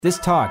This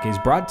talk is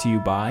brought to you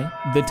by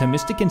the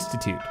Thomistic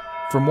Institute.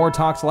 For more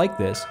talks like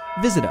this,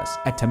 visit us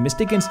at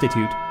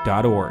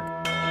ThomisticInstitute.org.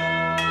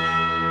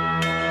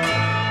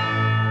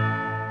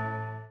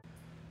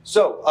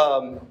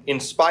 So,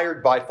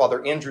 inspired by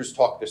Father Andrew's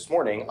talk this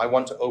morning, I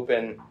want to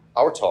open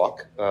our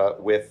talk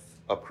with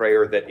a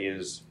prayer that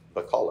is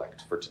the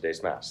collect for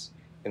today's Mass.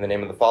 In the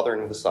name of the Father,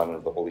 and of the Son, and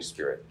of the Holy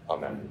Spirit.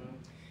 Amen.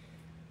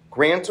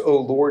 Grant, O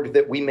Lord,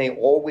 that we may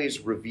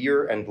always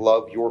revere and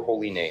love your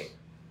holy name.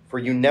 For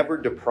you never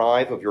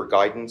deprive of your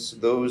guidance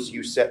those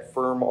you set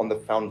firm on the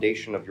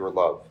foundation of your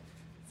love,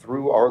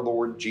 through our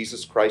Lord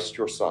Jesus Christ,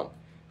 your Son,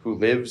 who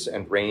lives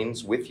and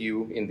reigns with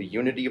you in the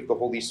unity of the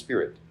Holy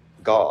Spirit,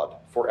 God,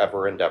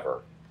 forever and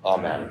ever.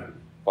 Amen. Amen.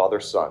 Father,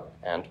 Son,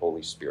 and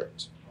Holy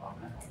Spirit.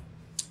 Amen.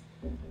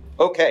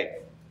 Okay,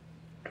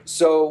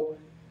 so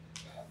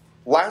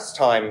last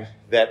time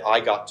that I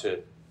got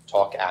to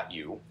talk at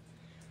you,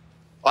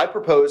 I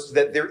proposed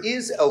that there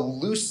is a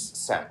loose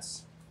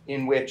sense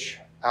in which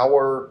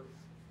our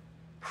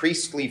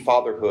priestly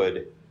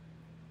fatherhood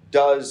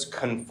does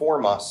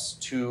conform us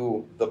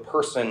to the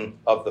person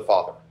of the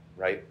Father,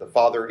 right? The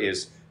Father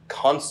is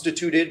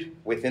constituted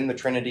within the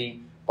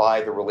Trinity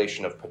by the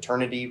relation of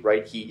paternity,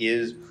 right? He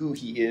is who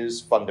he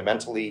is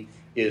fundamentally,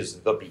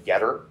 is the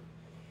begetter.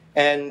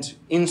 And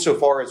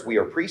insofar as we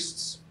are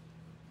priests,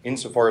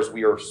 insofar as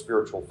we are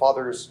spiritual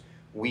fathers,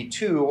 we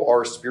too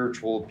are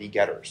spiritual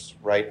begetters,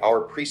 right? Our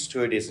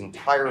priesthood is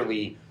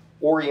entirely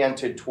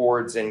oriented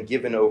towards and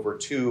given over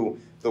to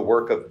the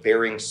work of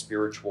bearing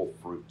spiritual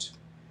fruit.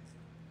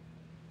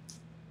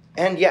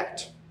 And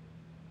yet,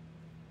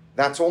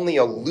 that's only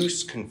a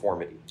loose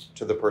conformity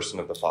to the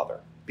person of the Father.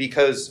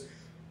 Because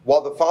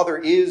while the Father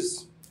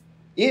is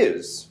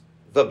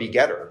the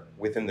begetter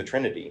within the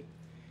Trinity,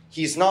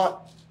 he's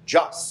not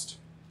just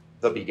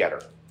the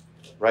begetter,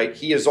 right?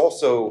 He is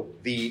also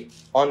the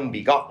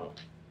unbegotten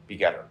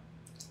begetter,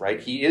 right?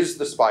 He is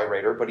the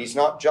spirator, but he's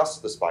not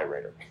just the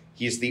spirator.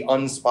 He's the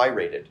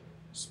unspirated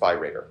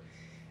spirator.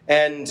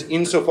 And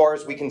insofar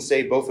as we can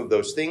say both of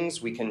those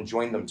things, we can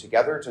join them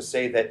together to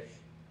say that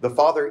the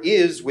Father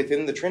is,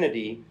 within the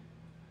Trinity,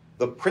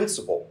 the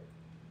principle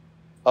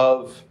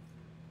of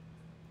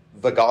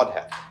the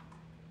Godhead.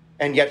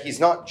 And yet he's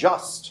not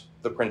just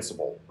the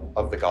principle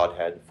of the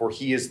Godhead, for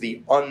he is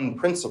the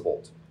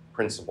unprincipled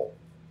principle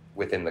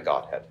within the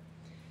Godhead.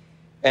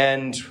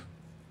 And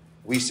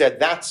we said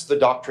that's the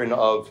doctrine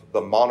of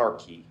the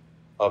monarchy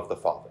of the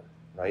Father.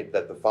 Right?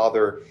 That the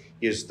Father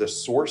is the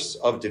source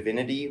of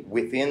divinity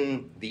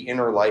within the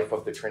inner life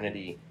of the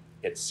Trinity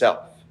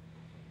itself.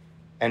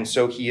 And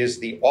so he is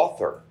the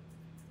author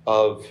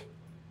of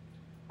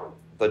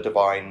the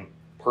divine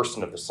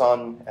person of the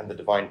Son and the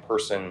divine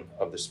person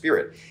of the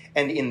Spirit.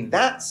 And in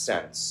that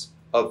sense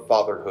of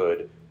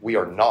fatherhood, we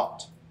are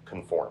not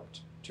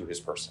conformed to his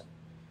person,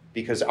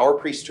 because our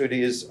priesthood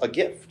is a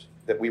gift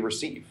that we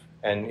receive.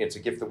 And it's a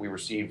gift that we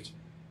received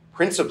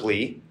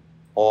principally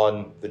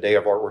on the day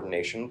of our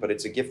ordination, but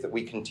it's a gift that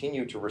we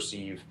continue to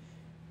receive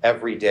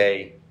every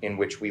day in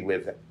which we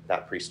live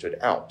that priesthood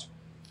out.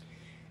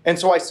 And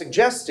so I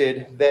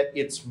suggested that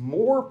it's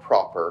more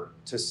proper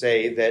to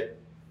say that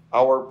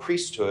our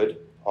priesthood,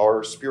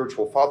 our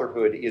spiritual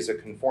fatherhood, is a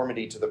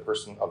conformity to the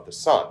person of the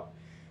Son.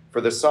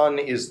 For the Son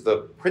is the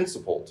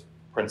principled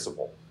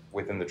principle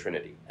within the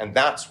Trinity, and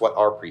that's what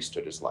our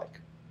priesthood is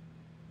like.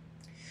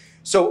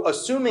 So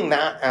assuming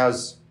that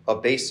as a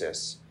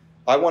basis,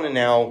 I want to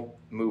now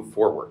move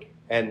forward.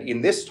 And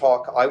in this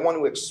talk, I want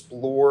to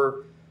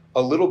explore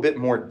a little bit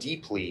more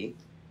deeply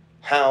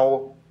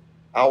how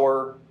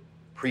our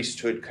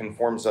priesthood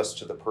conforms us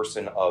to the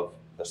person of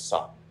the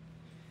Son.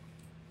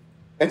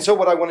 And so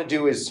what I want to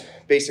do is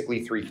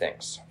basically three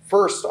things.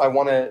 First, I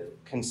want to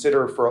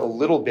consider for a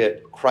little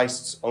bit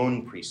Christ's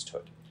own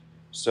priesthood.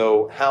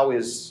 So how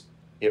is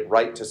it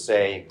right to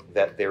say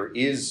that there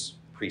is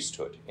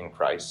priesthood in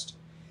Christ?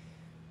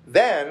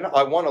 Then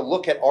I want to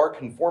look at our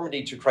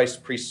conformity to Christ's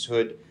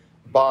priesthood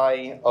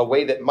by a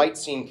way that might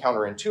seem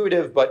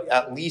counterintuitive, but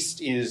at least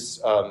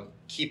is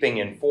keeping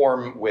in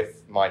form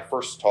with my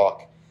first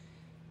talk,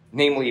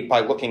 namely by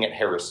looking at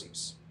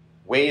heresies,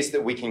 ways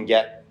that we can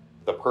get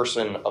the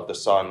person of the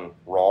Son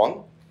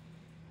wrong.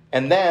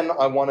 And then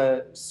I want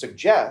to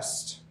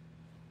suggest,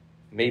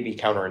 maybe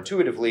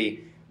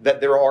counterintuitively, that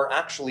there are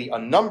actually a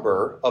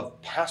number of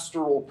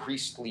pastoral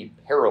priestly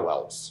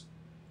parallels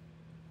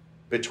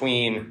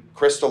between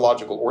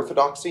Christological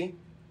orthodoxy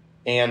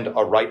and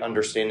a right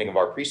understanding of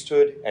our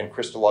priesthood, and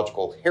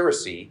Christological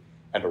heresy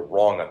and a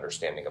wrong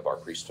understanding of our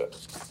priesthood.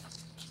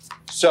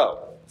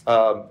 So,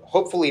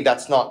 hopefully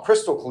that's not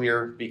crystal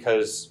clear,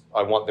 because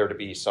I want there to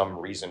be some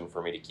reason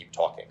for me to keep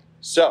talking.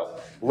 So,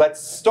 let's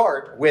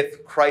start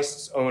with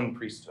Christ's own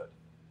priesthood.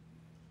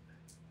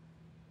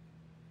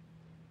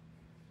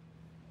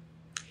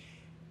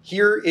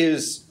 Here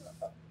is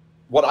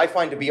what I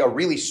find to be a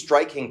really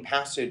striking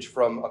passage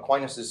from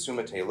Aquinas'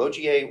 Summa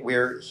Theologiae,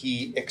 where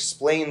he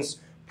explains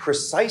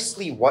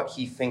precisely what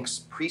he thinks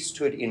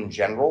priesthood in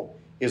general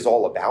is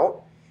all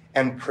about,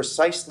 and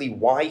precisely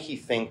why he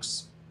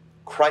thinks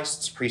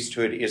Christ's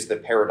priesthood is the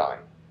paradigm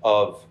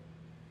of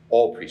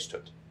all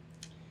priesthood.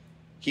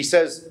 He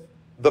says,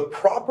 the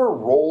proper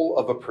role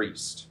of a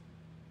priest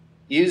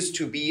is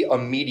to be a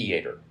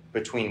mediator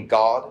between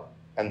God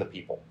and the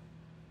people.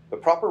 The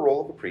proper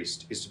role of a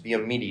priest is to be a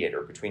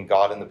mediator between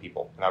God and the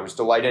people. And I was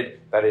delighted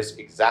that is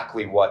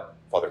exactly what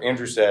Father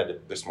Andrew said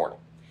this morning.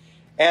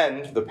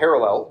 And the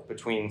parallel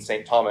between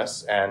St.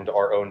 Thomas and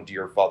our own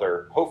dear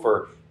Father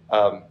Hofer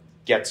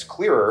gets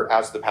clearer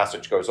as the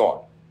passage goes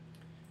on.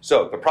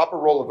 So the proper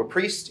role of a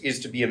priest is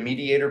to be a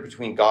mediator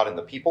between God and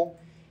the people.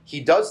 He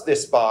does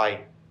this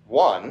by,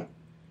 1,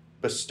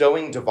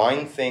 bestowing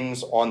divine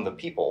things on the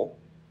people,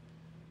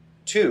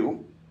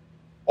 2,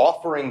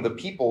 offering the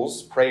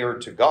people's prayer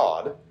to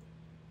God,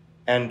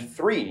 and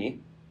 3,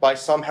 by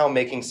somehow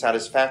making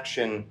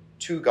satisfaction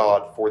to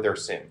God for their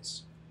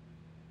sins.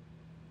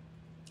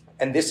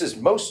 And this is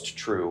most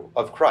true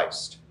of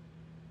Christ.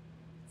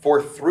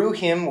 For through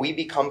him we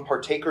become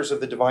partakers of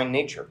the divine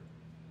nature.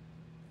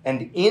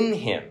 And in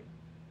him,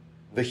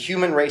 the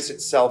human race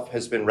itself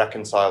has been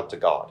reconciled to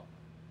God.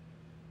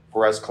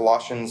 For as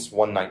Colossians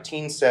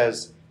 1:19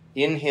 says,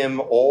 in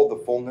him all the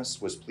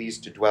fullness was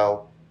pleased to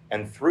dwell,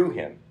 and through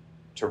him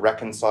to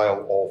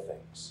reconcile all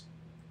things.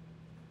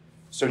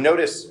 So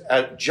notice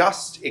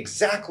just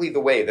exactly the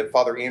way that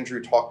Father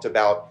Andrew talked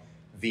about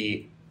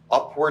the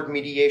upward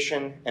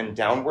mediation and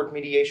downward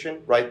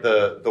mediation, right?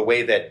 The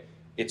way that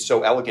it's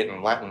so elegant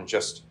in Latin,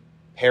 just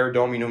per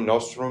Dominum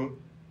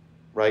nostrum,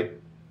 right?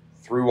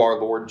 Through our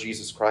Lord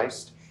Jesus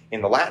Christ.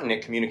 In the Latin,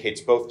 it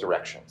communicates both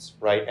directions,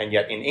 right? And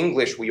yet in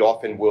English, we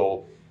often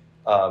will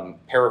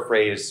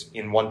paraphrase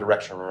in one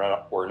direction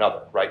or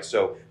another, right?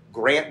 So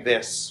grant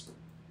this,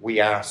 we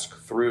ask,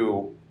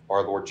 through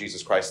our Lord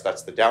Jesus Christ,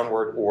 that's the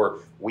downward, or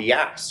we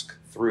ask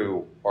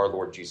through our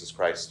Lord Jesus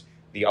Christ,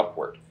 the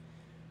upward.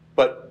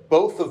 But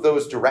both of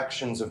those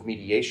directions of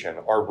mediation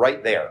are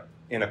right there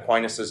in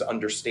Aquinas'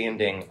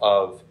 understanding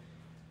of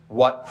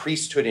what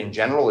priesthood in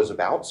general is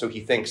about. So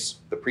he thinks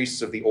the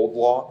priests of the Old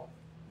Law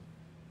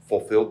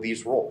fulfilled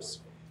these roles.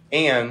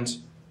 And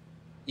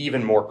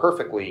even more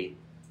perfectly,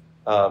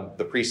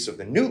 the priests of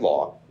the New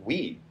Law,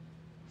 we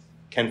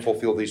can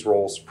fulfill these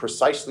roles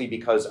precisely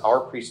because our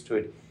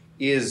priesthood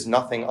is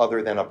nothing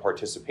other than a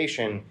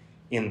participation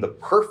in the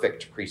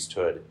perfect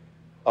priesthood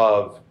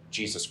of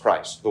Jesus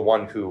Christ, the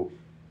one who,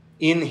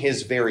 in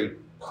his very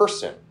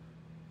person,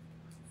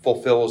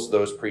 fulfills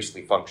those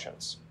priestly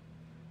functions.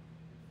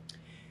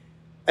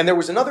 And there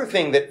was another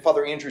thing that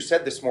Father Andrew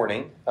said this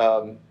morning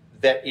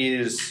that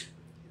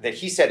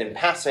he said in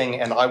passing,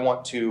 and I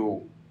want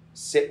to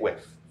sit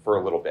with for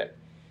a little bit.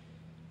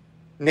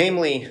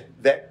 Namely,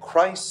 that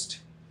Christ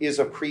is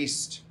a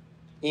priest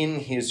in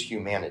his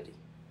humanity.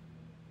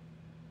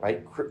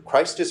 Right?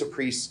 Christ is a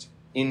priest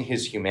in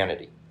his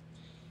humanity.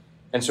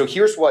 And so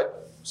here's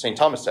what St.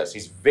 Thomas says.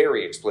 He's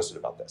very explicit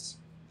about this.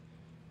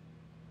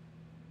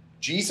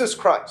 Jesus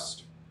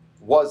Christ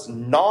was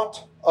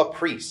not a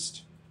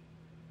priest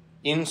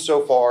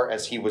insofar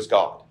as he was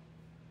God,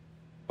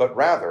 but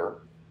rather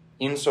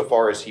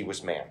insofar as he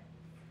was man.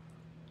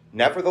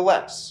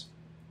 Nevertheless,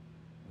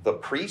 the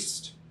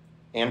priest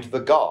and the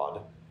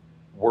God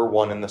were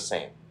one and the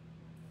same.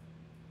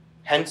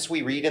 Hence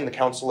we read in the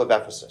Council of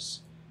Ephesus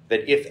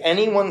that if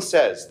anyone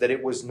says that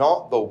it was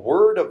not the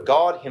Word of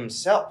God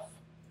himself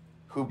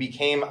who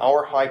became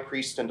our high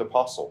priest and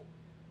apostle,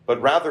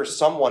 but rather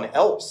someone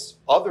else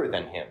other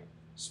than him,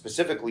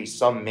 specifically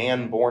some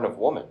man born of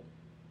woman,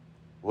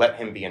 let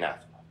him be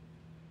anathema.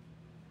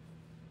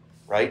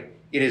 Right?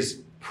 It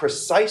is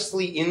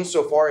precisely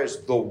insofar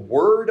as the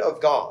Word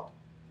of God,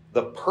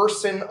 the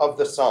person of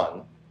the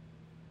Son,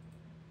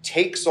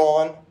 takes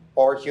on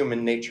our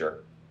human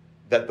nature,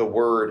 that the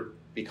Word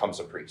becomes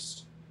a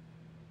priest.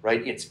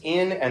 Right? It's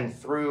in and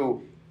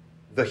through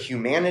the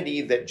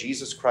humanity that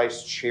Jesus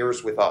Christ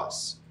shares with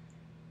us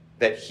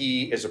that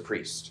he is a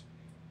priest.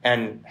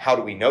 And how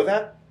do we know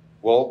that?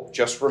 Well,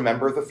 just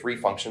remember the 3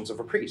 functions of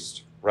a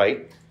priest,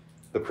 right?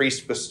 The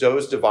priest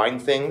bestows divine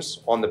things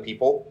on the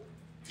people.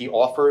 He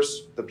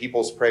offers the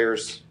people's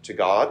prayers to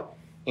God,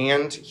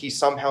 and he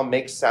somehow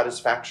makes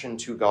satisfaction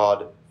to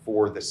God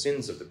for the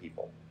sins of the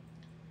people.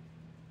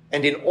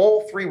 And in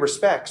all 3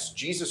 respects,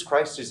 Jesus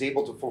Christ is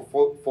able to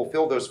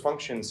fulfill those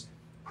functions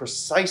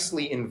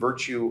precisely in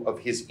virtue of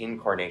his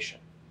incarnation,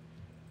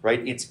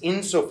 right? It's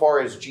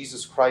insofar as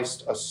Jesus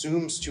Christ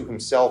assumes to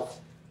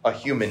himself a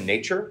human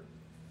nature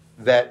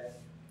that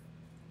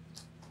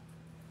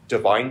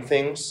divine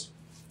things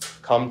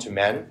come to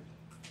men,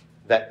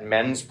 that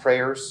men's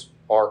prayers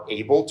are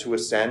able to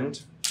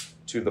ascend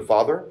to the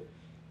Father,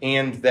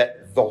 and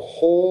that the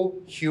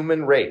whole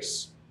human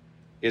race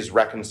is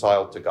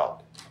reconciled to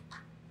God.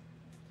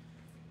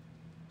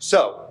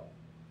 So,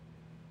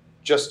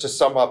 just to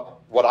sum up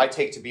what I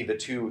take to be the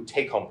 2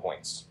 take-home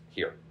points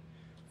here.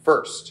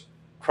 First,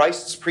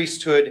 Christ's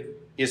priesthood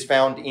is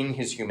found in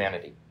his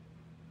humanity.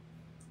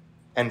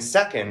 And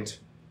second,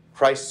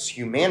 Christ's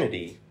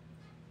humanity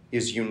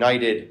is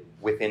united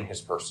within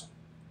his person.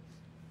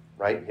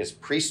 Right? His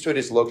priesthood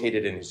is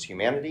located in his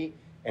humanity,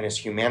 and his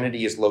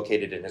humanity is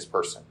located in his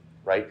person.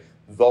 Right?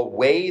 the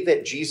way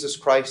that Jesus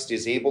Christ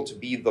is able to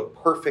be the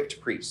perfect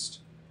priest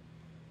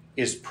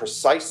is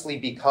precisely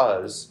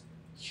because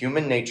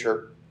human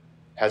nature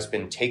has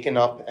been taken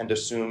up and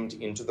assumed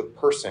into the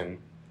person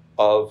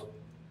of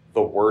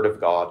the Word of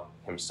God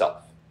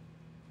himself.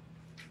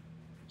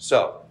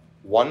 So,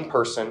 one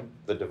person,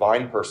 the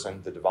divine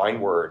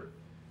Word,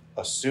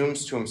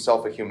 assumes to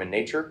himself a human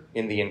nature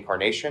in the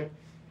incarnation,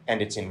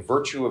 and it's in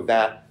virtue of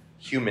that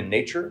human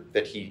nature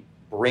that he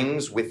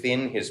brings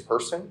within his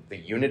person, the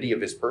unity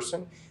of his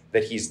person,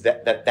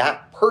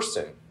 that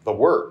person, the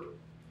Word,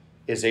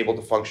 is able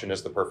to function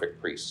as the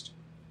perfect priest.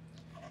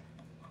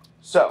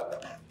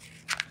 So,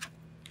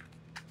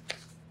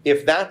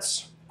 if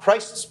that's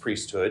Christ's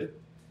priesthood,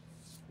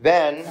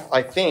 then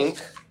I think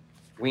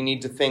we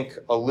need to think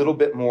a little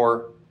bit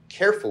more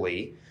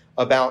carefully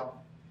about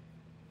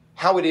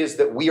how it is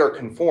that we are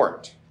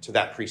conformed to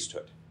that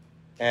priesthood.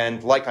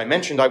 And like I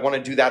mentioned, I want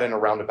to do that in a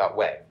roundabout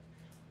way.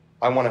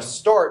 I want to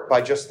start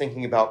by just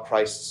thinking about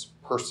Christ's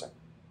person,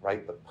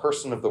 right? The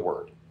person of the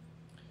Word.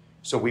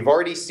 So we've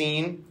already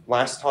seen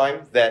last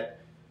time that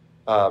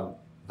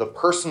the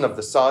person of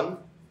the Son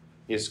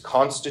is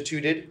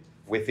constituted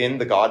within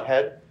the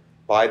Godhead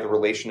by the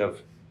relation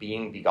of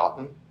being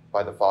begotten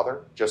by the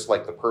Father, just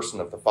like the person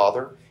of the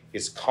Father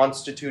is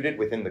constituted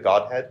within the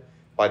Godhead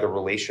by the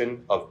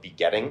relation of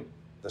begetting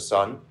the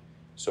Son,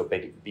 so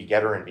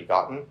begetter and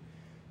begotten.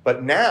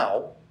 But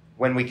now,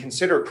 when we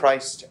consider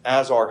Christ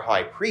as our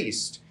high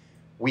priest,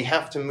 we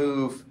have to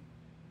move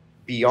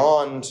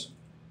beyond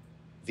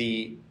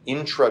the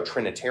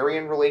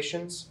intra-Trinitarian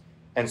relations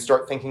and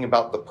start thinking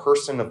about the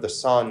person of the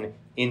Son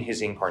in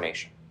his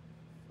incarnation,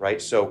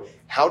 right? So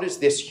how does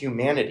this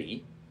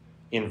humanity,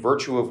 in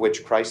virtue of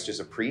which Christ is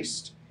a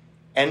priest,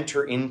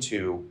 enter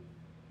into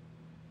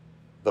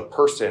the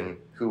person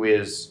who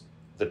is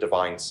the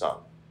divine Son?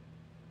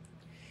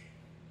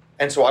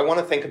 And so I want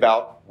to think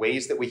about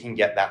ways that we can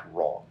get that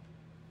wrong.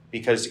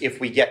 Because if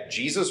we get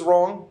Jesus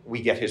wrong,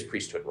 we get his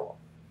priesthood wrong.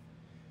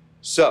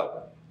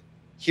 So,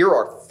 here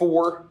are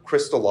 4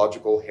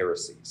 Christological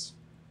heresies.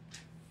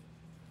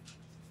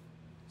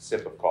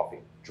 Sip of coffee.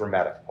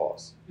 Dramatic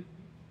pause.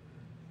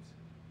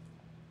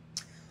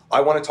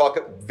 I want to talk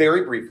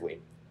very briefly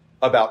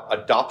about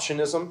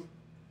adoptionism,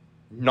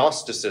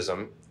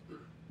 Gnosticism,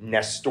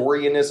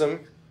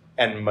 Nestorianism,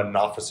 and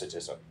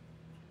Monophysitism,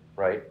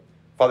 right?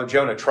 Father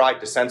Jonah tried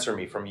to censor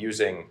me from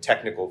using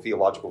technical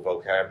theological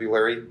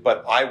vocabulary,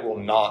 but I will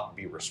not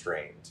be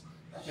restrained.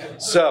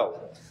 So,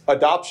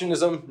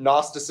 adoptionism,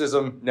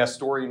 Gnosticism,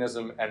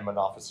 Nestorianism, and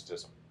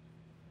Monophysitism.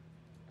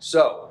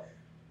 So,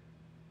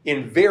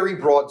 in very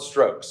broad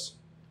strokes,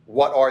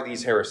 what are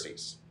these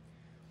heresies?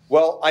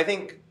 Well, I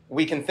think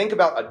we can think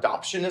about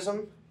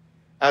adoptionism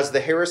as the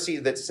heresy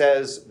that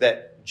says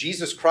that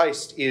Jesus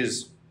Christ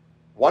is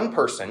one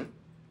person,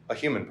 a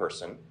human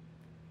person,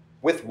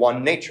 with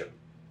one nature,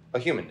 a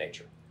human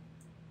nature.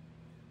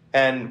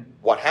 And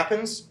what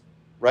happens,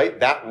 right?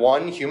 That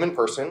one human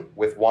person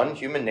with one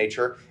human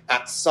nature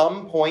at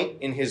some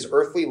point in his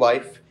earthly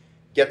life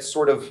gets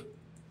sort of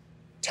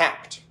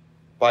tapped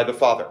by the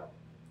Father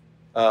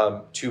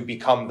to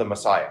become the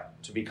Messiah,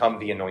 to become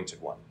the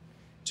anointed one,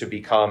 to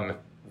become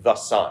the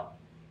Son.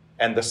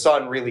 And the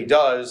Son really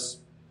does,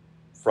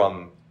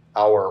 from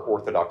our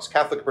Orthodox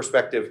Catholic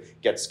perspective,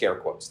 get scare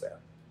quotes there,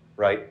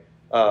 right?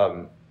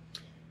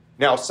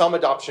 Now, some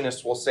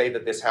adoptionists will say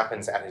that this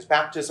happens at his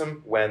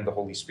baptism when the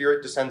Holy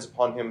Spirit descends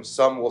upon him.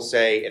 Some will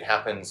say it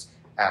happens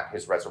at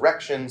his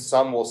resurrection.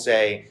 Some will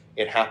say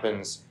it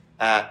happens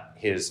at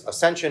his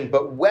ascension.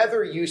 But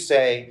whether you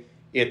say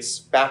it's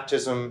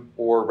baptism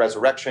or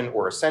resurrection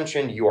or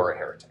ascension, you are a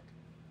heretic.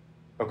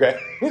 Okay?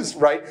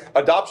 Right?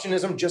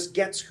 Adoptionism just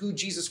gets who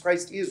Jesus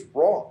Christ is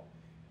wrong.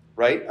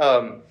 Right?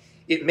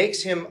 It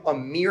makes him a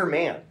mere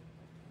man.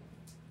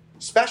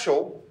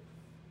 Special,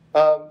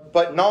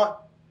 but not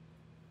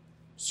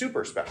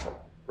super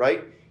special,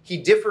 right? He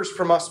differs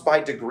from us by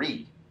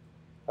degree,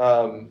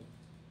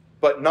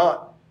 but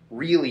not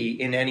really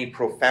in any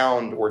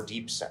profound or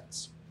deep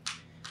sense.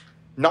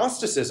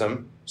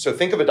 Gnosticism, so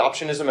think of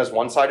adoptionism as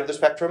one side of the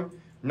spectrum.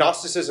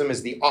 Gnosticism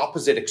is the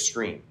opposite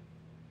extreme.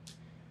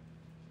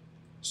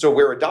 So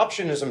where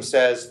adoptionism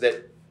says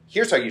that,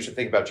 here's how you should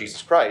think about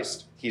Jesus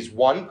Christ. He's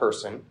one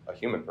person, a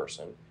human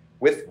person,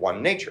 with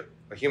one nature,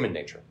 a human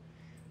nature.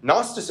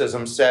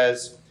 Gnosticism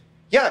says,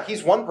 yeah,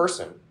 he's one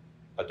person,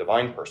 a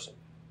divine person,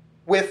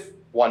 with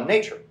one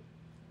nature,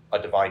 a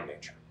divine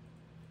nature.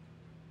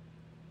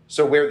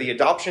 So where the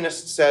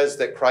adoptionist says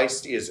that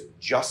Christ is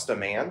just a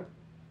man,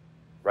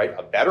 right,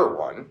 a better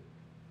one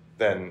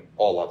than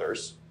all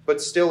others, but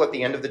still at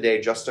the end of the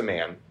day just a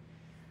man,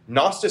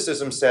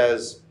 Gnosticism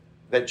says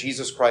that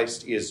Jesus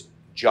Christ is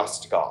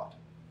just God,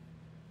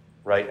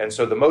 right? And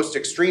so the most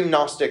extreme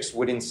Gnostics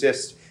would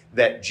insist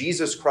that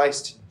Jesus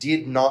Christ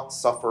did not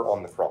suffer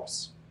on the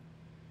cross.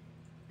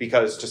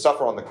 Because to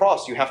suffer on the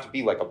cross, you have to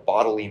be like a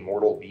bodily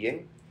mortal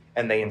being.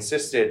 And they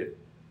insisted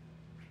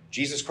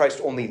Jesus Christ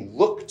only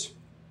looked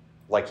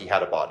like he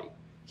had a body.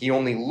 He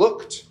only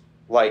looked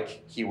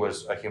like he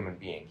was a human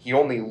being. He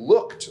only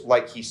looked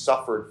like he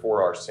suffered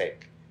for our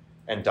sake.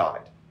 and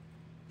died.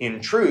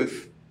 In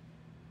truth,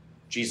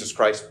 Jesus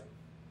Christ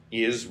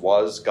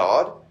was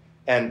God,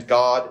 and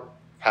God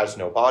has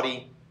no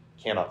body,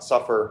 cannot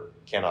suffer,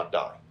 cannot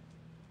die.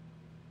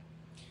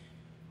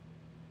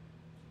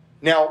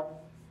 Now,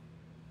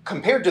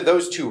 compared to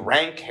those two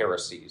rank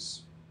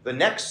heresies, the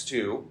next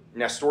two,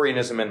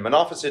 Nestorianism and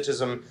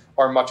Monophysitism,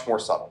 are much more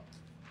subtle.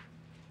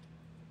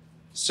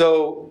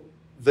 So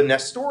the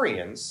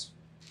Nestorians,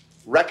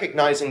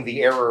 recognizing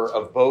the error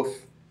of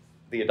both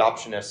the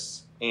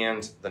adoptionists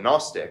and the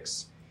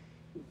Gnostics,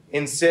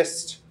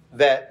 insist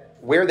that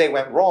where they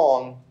went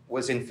wrong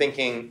was in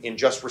thinking in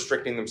just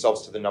restricting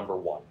themselves to the number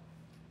one,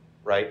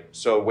 right?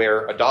 So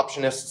where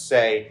adoptionists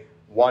say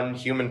one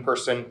human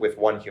person with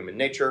one human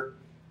nature,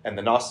 and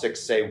the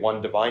Gnostics say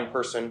one divine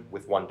person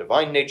with one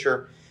divine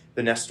nature,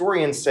 the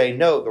Nestorians say,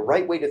 no, the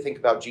right way to think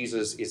about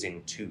Jesus is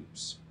in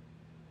twos,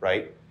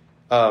 right?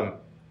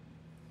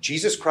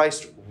 Jesus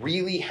Christ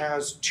really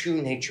has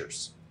two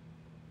natures,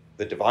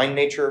 the divine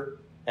nature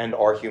and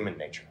our human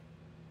nature.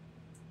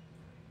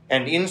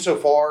 And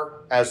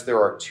insofar as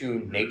there are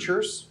two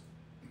natures,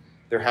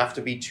 there have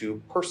to be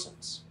two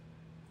persons.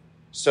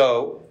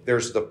 So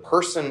there's the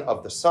person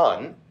of the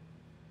Son,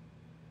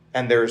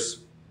 and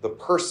there's the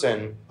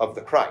person of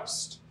the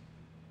Christ.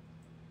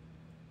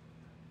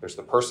 There's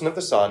the person of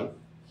the Son,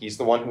 he's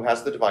the one who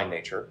has the divine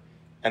nature,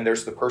 and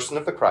there's the person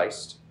of the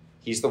Christ,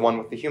 he's the one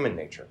with the human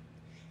nature.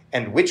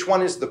 And which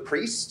one is the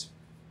priest?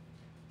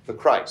 The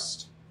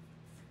Christ.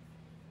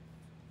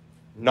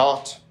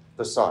 Not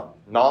the Son,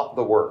 not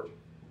the Word,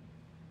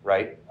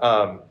 right?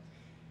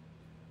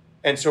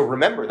 And so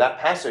remember that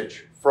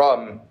passage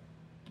from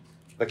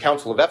the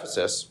Council of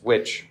Ephesus,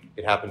 which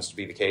it happens to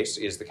be the case,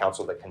 is the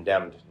council that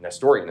condemned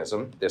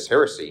Nestorianism, this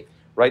heresy,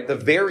 right? The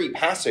very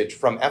passage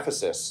from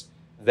Ephesus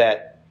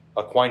that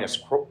Aquinas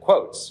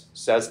quotes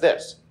says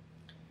this: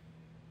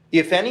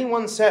 if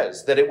anyone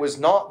says that it was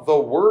not the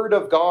Word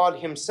of God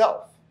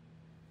himself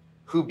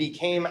who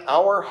became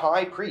our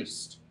high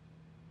priest,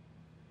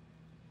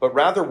 but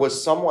rather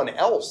was someone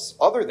else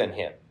other than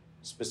him,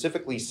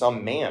 specifically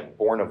some man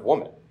born of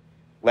woman,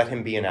 let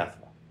him be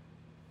anathema,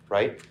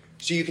 right?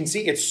 So you can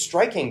see it's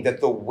striking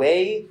that the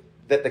way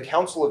that the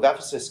Council of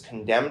Ephesus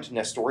condemned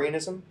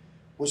Nestorianism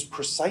was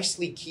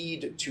precisely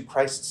keyed to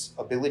Christ's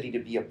ability to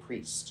be a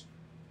priest,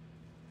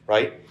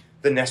 right?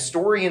 The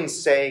Nestorians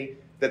say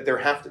that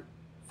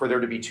for there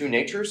to be two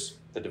natures,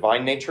 the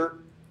divine nature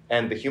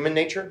and the human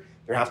nature,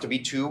 there have to be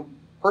two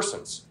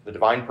persons, the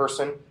divine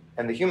person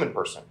and the human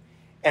person.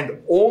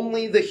 And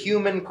only the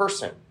human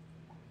person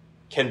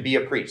can be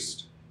a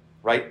priest,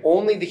 right?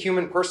 Only the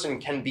human person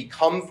can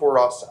become for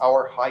us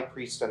our high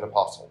priest and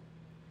apostle.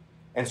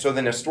 And so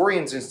the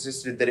Nestorians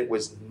insisted that it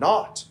was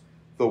not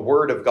the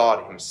Word of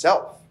God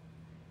himself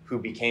who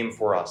became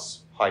for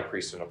us high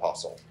priest and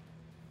apostle.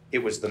 It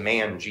was the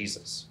man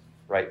Jesus,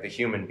 right? The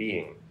human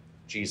being,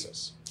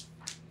 Jesus.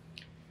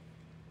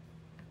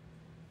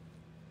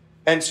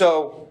 And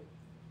so,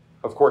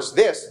 of course,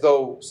 this,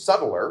 though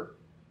subtler,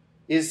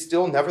 is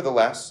still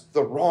nevertheless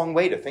the wrong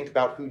way to think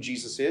about who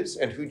Jesus is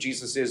and who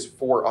Jesus is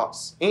for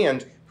us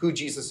and who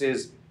Jesus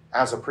is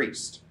as a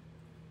priest,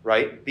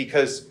 right?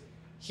 Because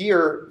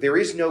here, there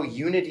is no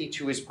unity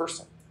to his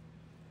person,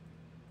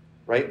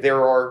 right?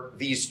 There are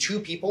these two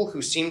people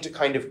who seem to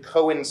kind of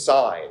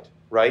coincide,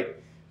 right?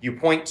 You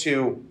point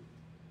to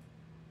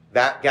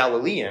that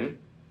Galilean,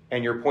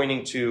 and you're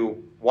pointing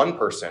to one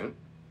person,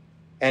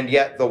 and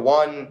yet the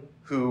one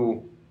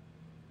who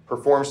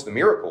performs the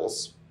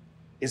miracles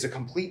is a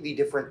completely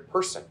different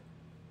person.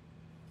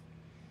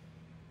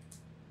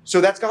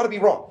 So that's got to be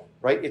wrong,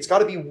 right? It's got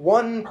to be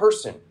one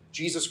person,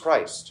 Jesus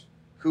Christ,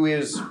 who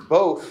is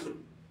both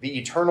the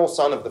eternal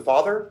Son of the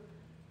Father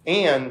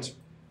and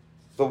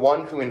the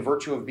one who, in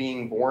virtue of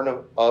being born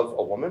of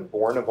a woman,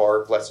 born of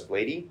our Blessed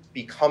Lady,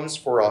 becomes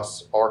for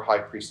us our high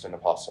priest and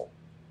apostle.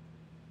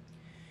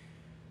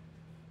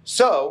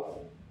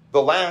 So,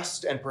 the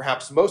last and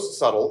perhaps most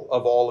subtle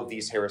of all of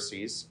these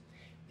heresies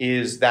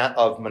is that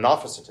of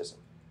Monophysitism.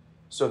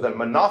 So the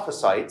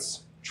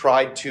Monophysites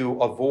tried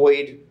to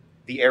avoid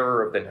the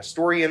error of the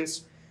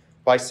Nestorians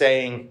by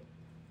saying,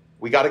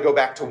 we got to go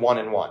back to one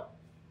and one,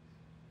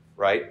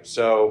 right?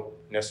 So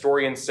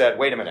Nestorians said,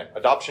 wait a minute,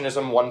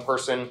 adoptionism, one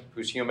person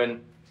who's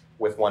human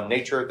with one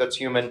nature that's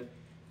human.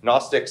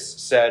 Gnostics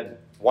said,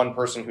 one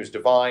person who's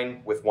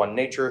divine with one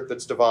nature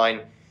that's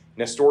divine.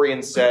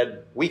 Nestorians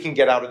said, we can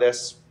get out of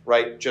this,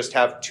 right? Just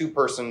have two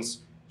persons,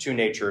 two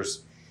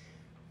natures.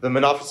 The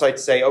Monophysites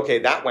say, okay,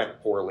 that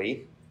went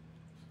poorly.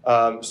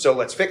 So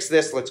let's fix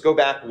this. Let's go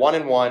back one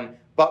and one,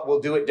 but we'll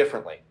do it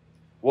differently.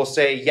 We'll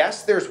say,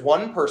 yes, there's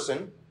one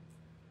person,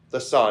 the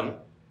Son,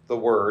 the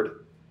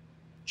Word,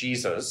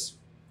 Jesus,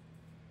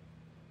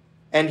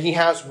 and he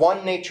has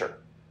one nature.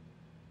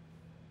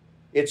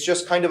 It's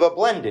just kind of a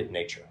blended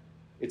nature.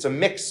 It's a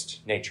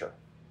mixed nature.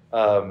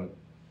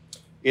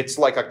 It's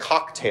like a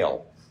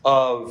cocktail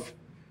of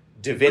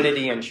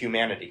divinity and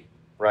humanity,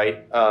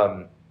 right?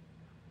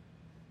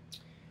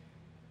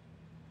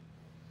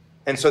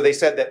 And so they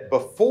said that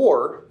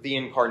before the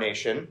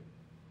incarnation,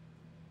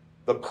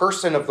 the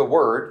person of the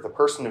Word, the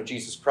person of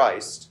Jesus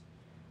Christ,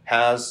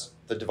 has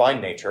the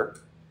divine nature.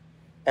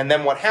 And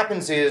then what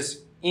happens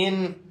is,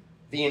 in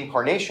the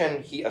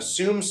incarnation, he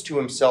assumes to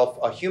himself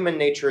a human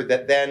nature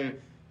that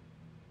then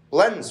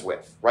blends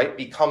with, right,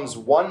 becomes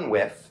one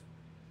with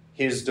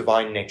his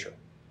divine nature.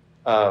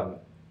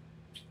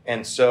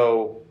 And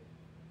so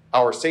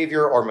our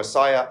Savior, our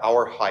Messiah,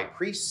 our high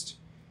priest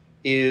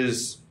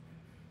is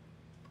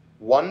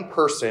one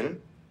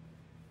person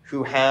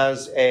who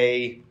has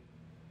a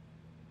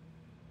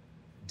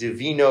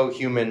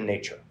divino-human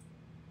nature.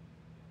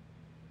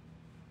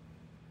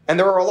 And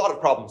there are a lot of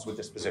problems with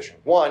this position.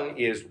 One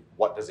is,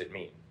 what does it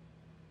mean,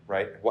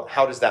 right?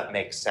 How does that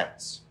make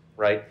sense,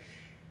 right?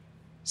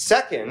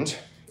 Second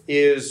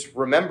is,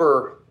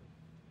 remember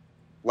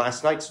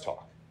last night's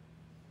talk.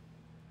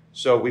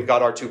 So we've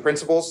got our two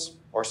principles,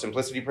 our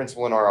simplicity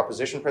principle and our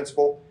opposition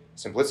principle.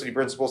 Simplicity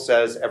principle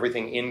says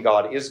everything in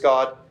God is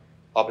God.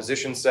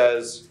 Opposition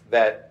says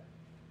that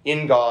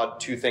in God,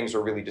 two things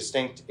are really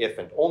distinct if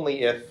and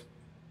only if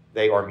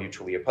they are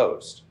mutually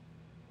opposed.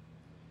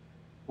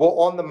 Well,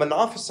 on the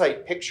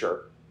Monophysite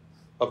picture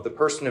of the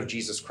person of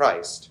Jesus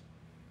Christ,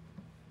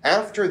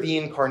 after the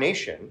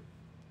incarnation,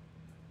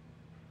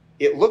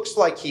 it looks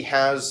like he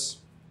has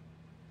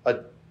a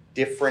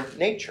different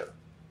nature,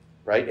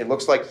 right? It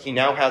looks like he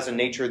now has a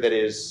nature that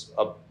is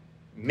a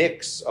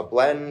mix, a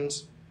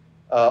blend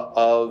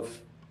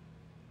of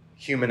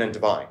human and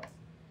divine.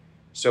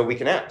 So we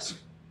can ask,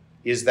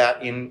 is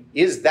that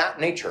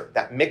nature,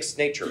 that mixed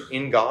nature,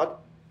 in God?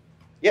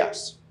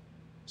 Yes.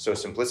 So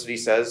simplicity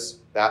says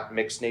that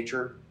mixed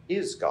nature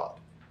is God.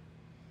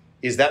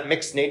 Is that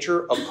mixed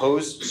nature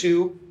opposed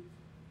to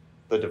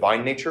the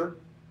divine nature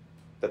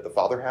that the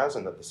Father has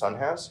and that the Son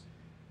has?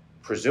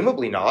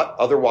 Presumably not.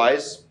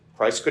 Otherwise,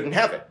 Christ couldn't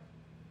have it,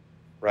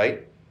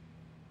 right?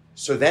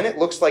 So then it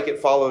looks like it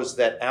follows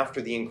that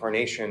after the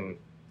incarnation,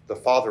 the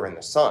Father and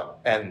the Son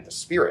and the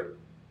Spirit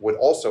would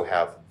also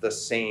have the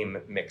same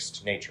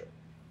mixed nature.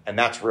 And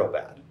that's real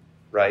bad,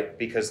 right?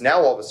 Because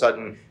now all of a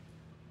sudden,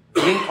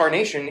 the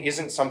incarnation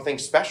isn't something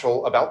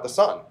special about the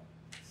Son,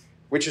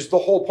 which is the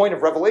whole point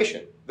of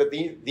Revelation, that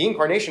the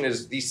incarnation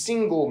is the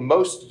single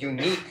most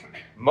unique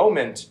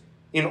moment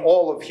in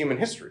all of human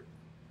history,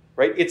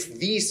 right? It's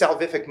the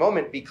salvific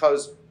moment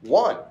because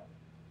one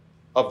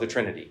of the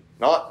Trinity,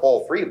 not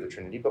all three of the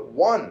Trinity, but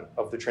one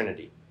of the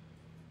Trinity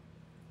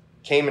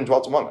came and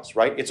dwelt among us,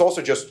 right? It's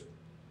also just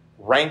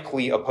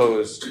rankly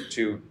opposed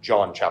to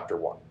John chapter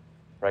 1,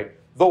 right?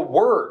 The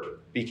Word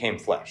became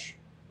flesh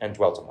and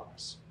dwelt among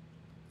us.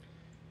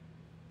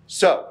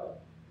 So,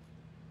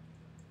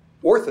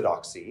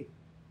 orthodoxy,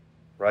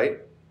 right,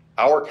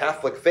 our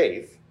Catholic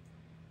faith,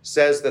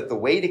 says that the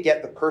way to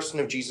get the person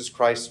of Jesus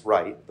Christ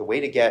right, the way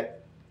to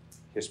get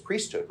his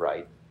priesthood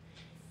right,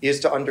 is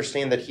to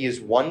understand that he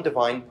is one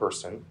divine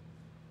person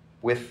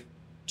with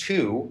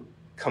two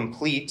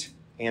complete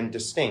and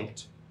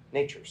distinct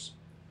natures.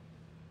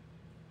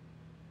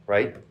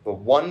 Right? The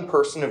one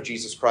person of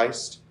Jesus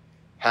Christ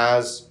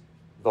has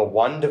the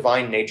one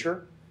divine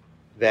nature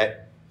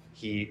that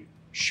he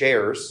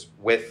shares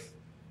with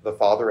the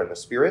Father and the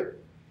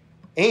Spirit,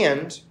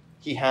 and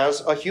he has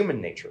a human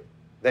nature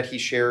that he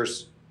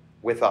shares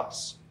with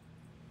us.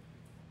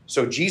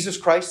 So Jesus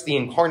Christ, the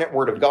incarnate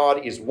Word of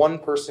God, is one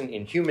person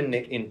in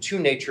two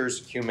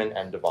natures, human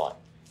and divine.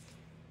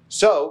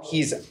 So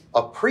he's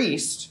a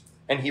priest,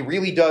 and he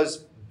really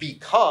does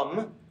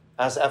become,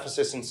 as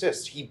Ephesus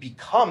insists, he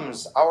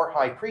becomes our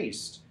high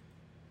priest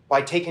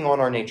by taking on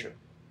our nature.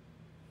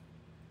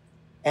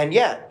 And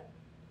yet,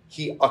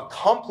 he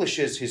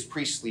accomplishes his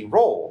priestly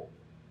role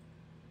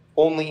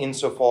only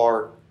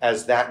insofar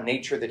as that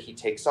nature that he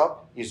takes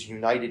up is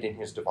united in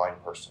his divine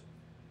person.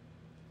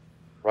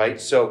 Right?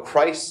 So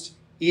Christ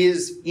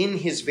is, in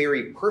his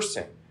very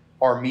person,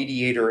 our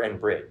mediator and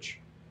bridge.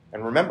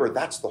 And remember,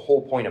 that's the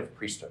whole point of the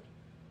priesthood.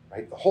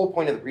 Right? The whole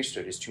point of the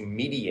priesthood is to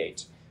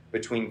mediate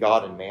between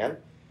God and man.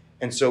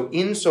 And so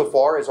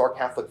insofar as our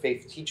Catholic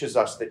faith teaches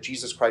us that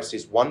Jesus Christ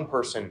is one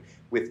person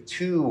with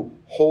two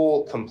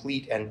whole,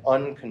 complete, and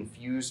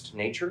unconfused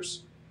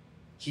natures,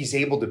 he's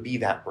able to be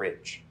that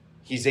bridge.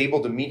 He's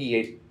able to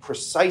mediate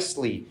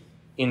precisely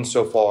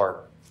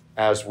insofar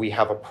as we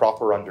have a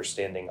proper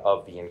understanding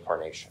of the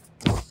incarnation.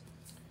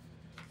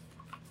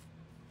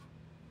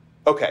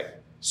 Okay,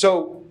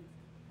 so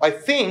I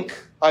think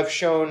I've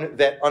shown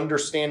that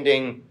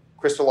understanding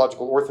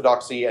Christological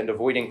orthodoxy and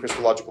avoiding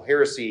Christological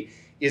heresy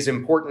is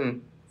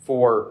important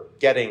for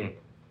getting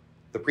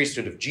the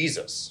priesthood of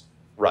Jesus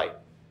right.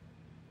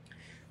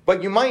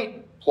 But you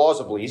might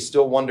plausibly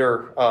still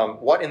wonder,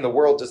 what in the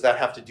world does that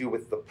have to do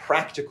with the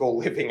practical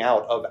living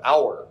out of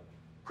our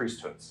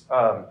priesthoods?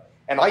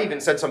 And I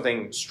even said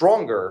something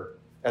stronger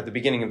at the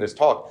beginning of this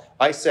talk.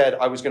 I said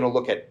I was going to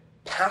look at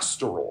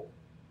pastoral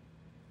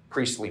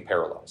priestly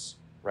parallels,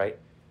 right?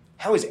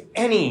 How is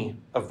any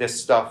of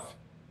this stuff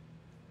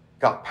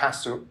got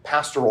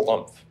pastoral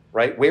oomph,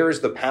 right? Where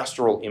is the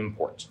pastoral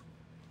import?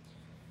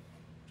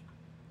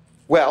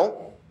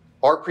 Well,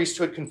 our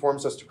priesthood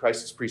conforms us to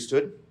Christ's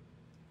priesthood,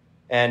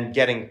 and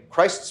getting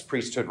Christ's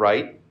priesthood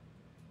right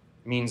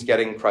means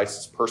getting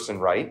Christ's person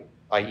right,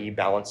 i.e.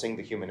 balancing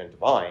the human and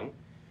divine.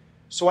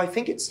 So I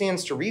think it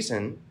stands to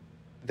reason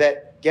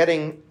that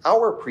getting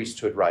our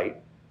priesthood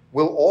right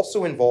will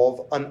also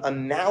involve an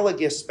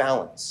analogous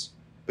balance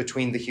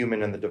between the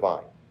human and the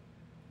divine.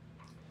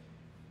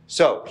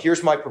 So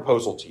here's my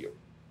proposal to you.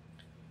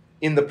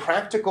 In the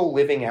practical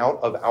living out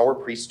of our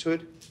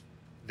priesthood,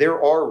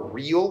 there are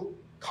real,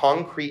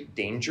 concrete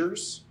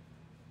dangers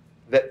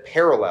that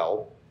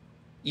parallel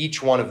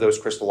each one of those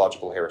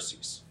Christological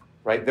heresies,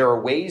 right? There are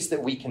ways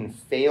that we can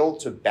fail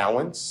to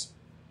balance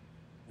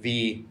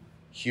the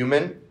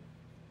human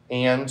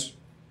and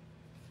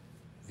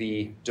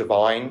the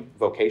divine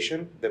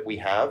vocation that we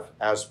have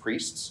as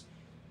priests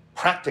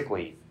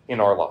practically in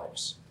our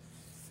lives.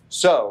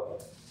 So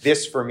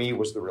this, for me,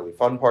 was the really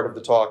fun part of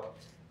the talk.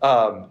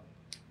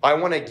 I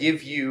want to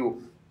give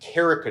you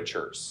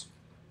caricatures,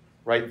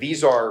 right?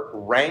 These are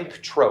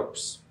rank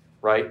tropes,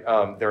 right?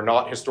 They're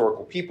not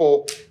historical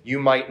people. You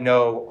might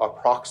know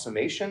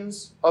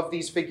approximations of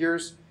these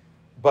figures,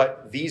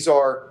 but these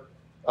are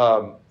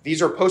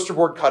poster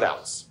board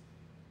cutouts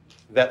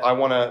that I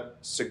want to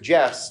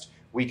suggest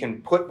we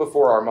can put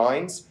before our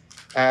minds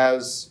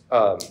as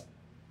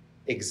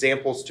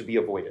examples to be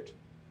avoided.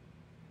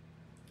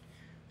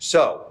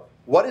 So,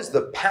 what is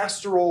the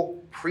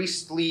pastoral,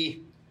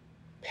 priestly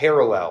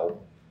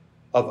parallel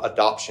of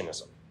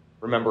adoptionism?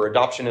 Remember,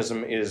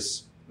 adoptionism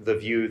is the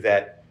view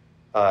that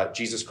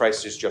Jesus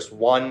Christ is just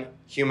one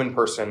human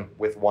person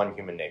with one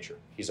human nature.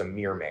 He's a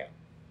mere man.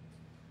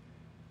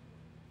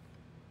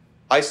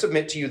 I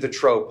submit to you the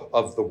trope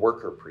of the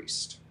worker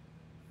priest,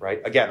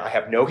 right? Again, I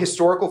have no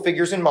historical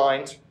figures in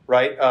mind,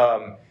 right?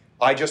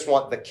 I just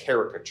want the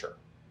caricature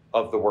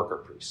of the worker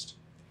priest.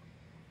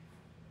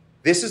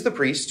 This is the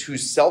priest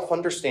whose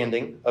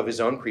self-understanding of his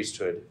own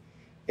priesthood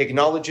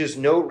acknowledges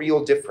no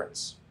real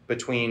difference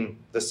between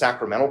the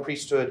sacramental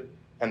priesthood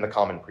and the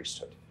common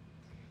priesthood.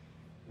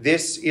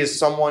 This is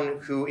someone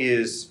who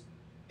is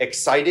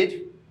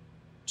excited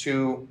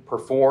to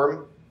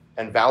perform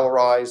and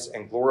valorize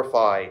and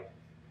glorify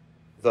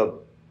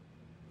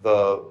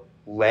the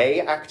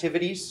lay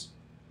activities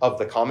of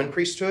the common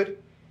priesthood,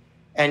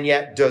 and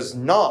yet does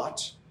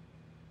not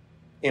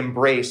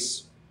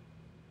embrace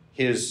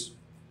his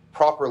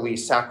properly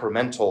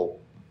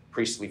sacramental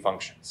priestly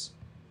functions.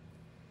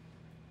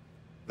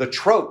 The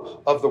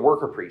trope of the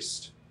worker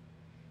priest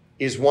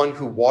is one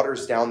who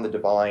waters down the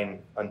divine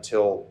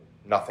until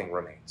nothing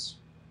remains,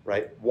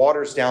 right?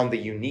 Waters down the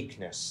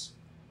uniqueness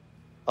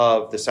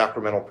of the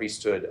sacramental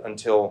priesthood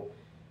until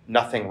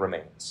nothing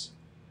remains.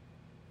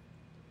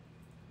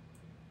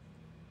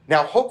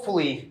 Now,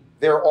 hopefully,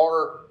 there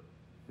are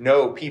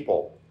no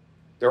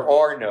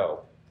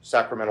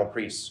sacramental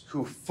priests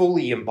who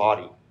fully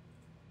embody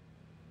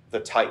the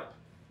type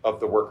of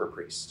the worker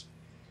priest.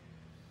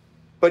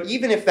 But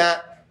even if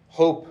that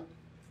hope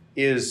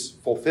is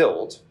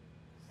fulfilled,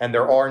 and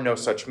there are no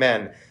such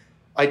men,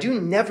 I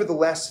do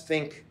nevertheless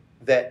think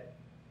that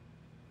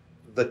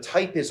the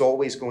type is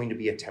always going to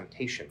be a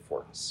temptation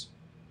for us.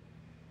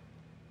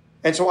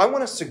 And so I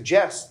want to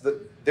suggest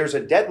that there's a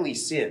deadly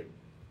sin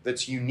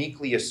that's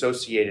uniquely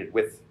associated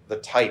with the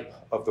type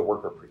of the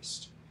worker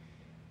priest.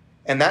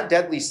 And that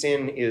deadly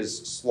sin is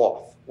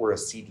sloth, or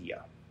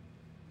acedia.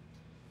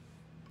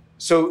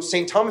 So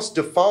St. Thomas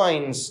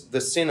defines the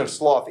sin of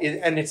sloth,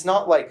 and it's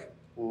not like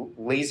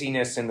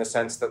laziness in the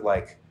sense that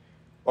like,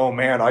 oh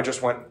man, I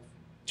just went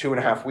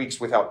 2.5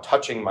 weeks without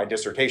touching my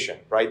dissertation,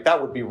 right?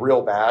 That would be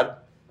real bad,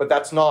 but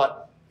that's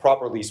not,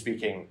 properly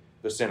speaking,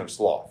 the sin of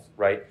sloth,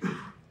 right?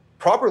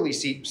 Properly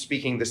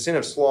speaking, the sin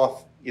of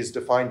sloth is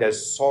defined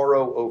as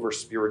sorrow over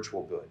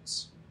spiritual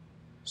goods.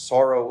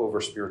 Sorrow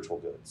over spiritual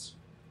goods,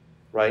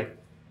 right?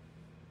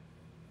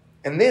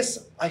 And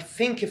this, I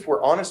think, if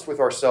we're honest with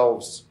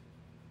ourselves,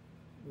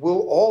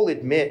 we'll all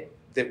admit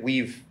that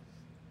we've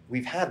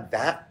had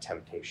that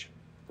temptation,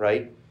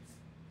 right?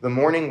 The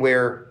morning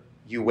where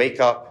you wake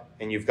up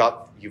and you've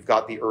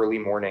got the early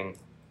morning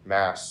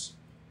mass,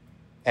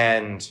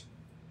 and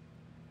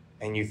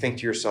you think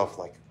to yourself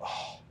like,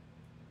 oh,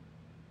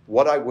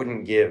 what I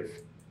wouldn't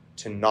give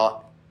to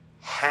not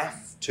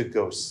have to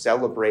go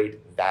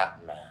celebrate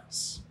that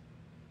mass,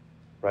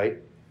 right?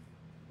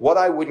 What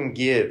I wouldn't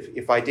give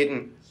if I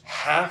didn't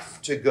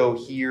have to go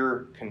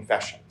hear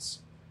confessions,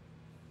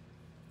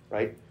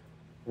 right?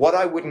 What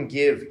I wouldn't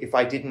give if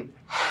I didn't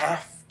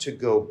have to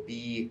go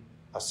be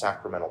a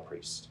sacramental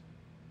priest.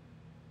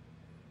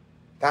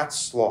 That's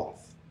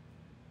sloth.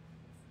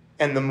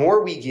 And the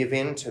more we give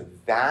in to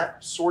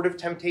that sort of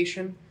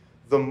temptation,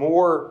 the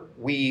more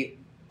we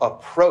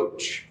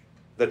approach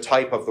the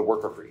type of the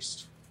worker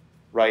priest,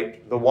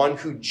 right? The one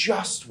who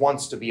just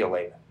wants to be a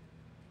layman,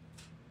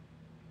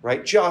 right?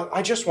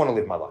 I just want to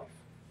live my life,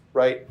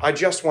 right? I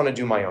just want to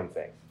do my own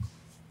thing.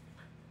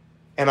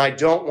 And I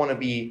don't want to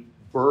be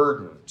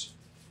burdened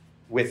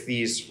with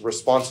these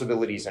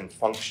responsibilities and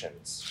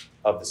functions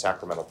of the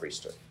sacramental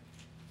priesthood.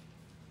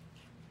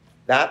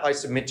 That, I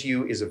submit to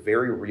you, is a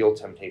very real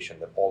temptation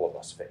that all of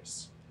us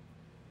face.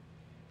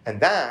 And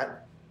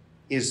that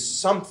is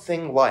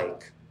something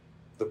like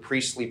the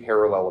priestly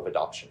parallel of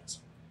adoptionism.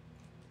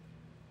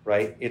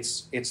 right?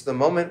 It's the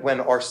moment when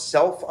our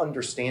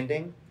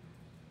self-understanding,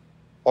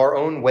 our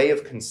own way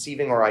of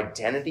conceiving our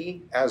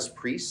identity as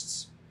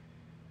priests,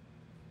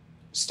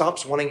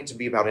 stops wanting it to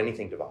be about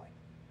anything divine,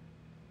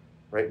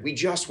 right? We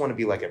just want to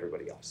be like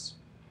everybody else.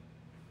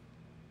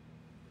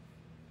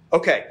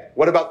 Okay,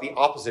 what about the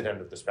opposite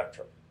end of the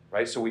spectrum,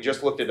 right? So we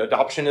just looked at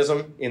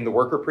adoptionism in the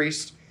worker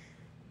priest.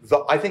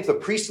 I think the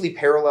priestly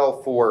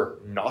parallel for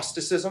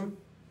Gnosticism,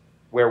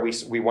 where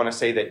we want to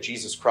say that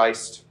Jesus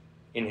Christ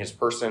in his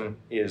person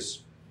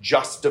is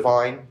just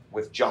divine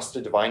with just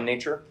a divine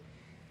nature,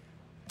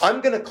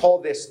 I'm going to call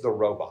this the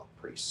robot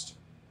priest,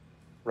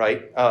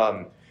 right?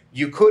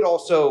 You could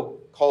also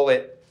call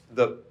it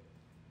the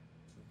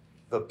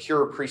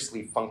pure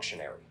priestly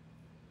functionary,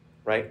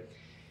 right?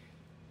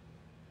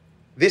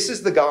 This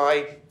is the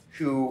guy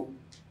who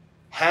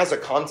has a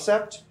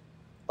concept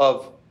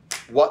of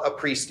what a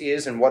priest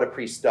is and what a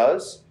priest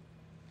does,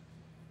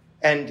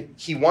 and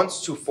he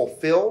wants to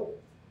fulfill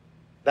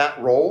that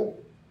role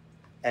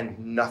and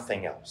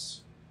nothing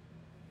else,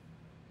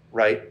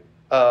 right?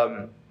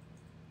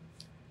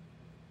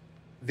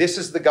 This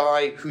is the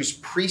guy whose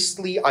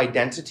priestly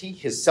identity,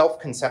 his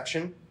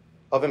self-conception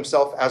of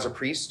himself as a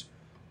priest,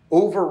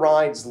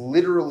 overrides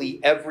literally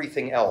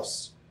everything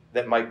else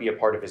that might be a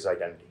part of his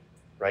identity,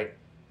 right?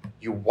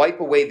 You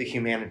wipe away the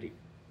humanity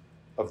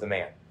of the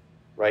man,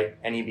 right?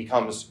 And he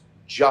becomes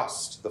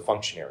just the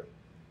functionary,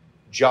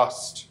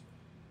 just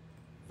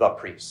the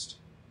priest.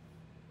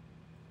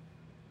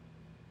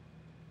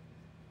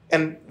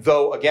 And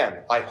though, again,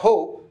 I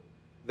hope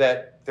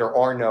that there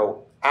are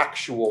no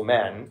actual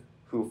men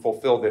who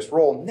fulfill this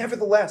role,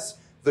 nevertheless,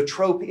 the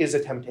trope is a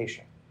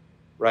temptation,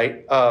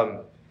 right?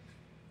 And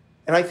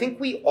I think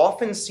we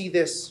often see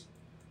this.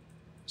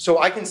 So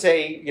I can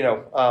say,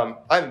 I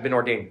haven't been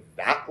ordained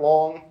that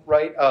long,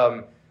 right?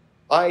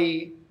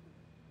 I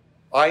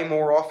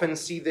more often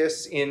see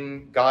this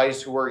in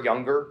guys who are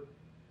younger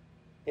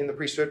in the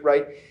priesthood,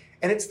 right?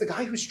 And it's the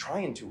guy who's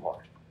trying too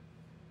hard,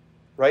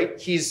 right?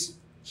 He's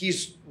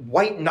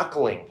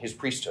white-knuckling his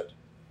priesthood,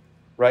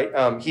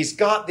 right? He's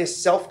got this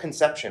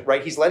self-conception,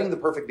 right? He's letting the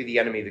perfect be the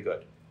enemy of the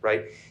good,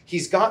 right?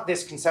 He's got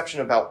this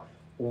conception about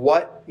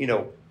what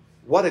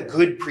a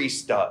good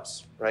priest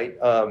does, right?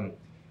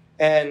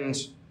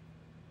 And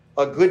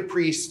a good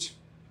priest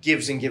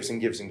gives and gives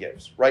and gives and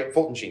gives, right?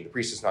 Fulton Sheen, the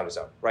priest is not his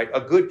own, right?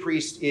 A good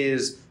priest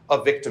is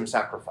a victim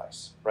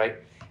sacrifice, right?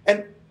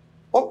 And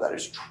all of that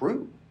is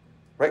true,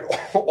 right?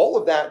 All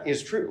of that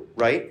is true,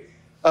 right?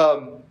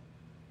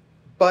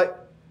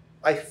 But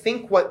I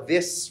think what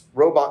this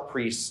robot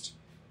priest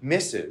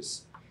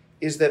misses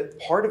is that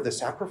part of the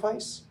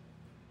sacrifice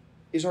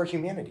is our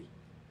humanity.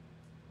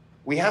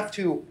 We have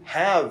to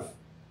have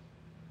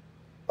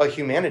a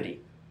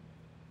humanity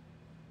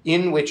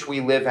in which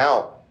we live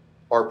out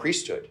our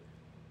priesthood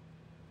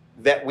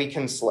that we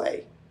can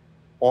slay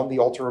on the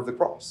altar of the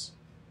cross,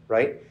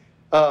 right?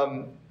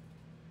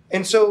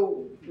 And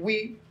so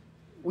we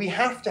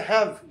have to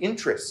have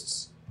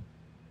interests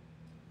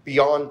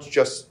beyond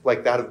just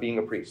like that of being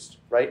a priest,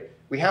 right?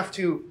 We have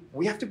to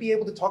be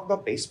able to talk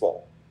about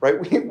baseball, right?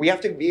 We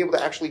have to be able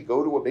to actually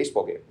go to a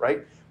baseball game,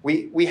 right?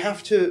 We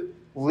have to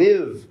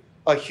live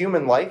a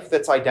human life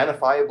that's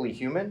identifiably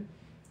human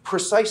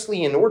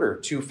precisely in order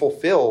to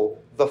fulfill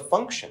the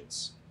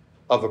functions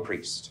of a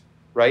priest,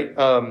 right?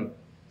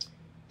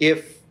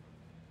 If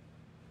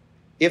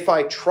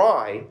I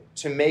try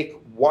to make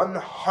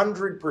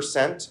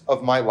 100%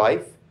 of my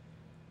life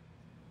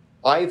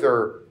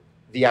either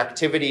the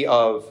activity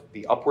of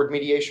the upward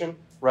mediation,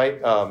 right,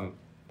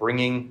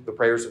 bringing the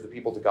prayers of the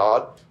people to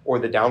God, or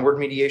the downward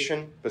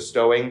mediation,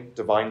 bestowing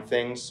divine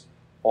things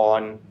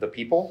on the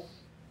people,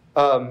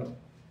 I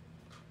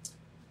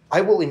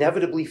will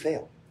inevitably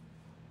fail,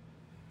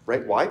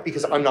 right? Why?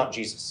 Because I'm not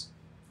Jesus,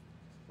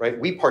 right?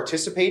 We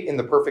participate in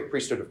the perfect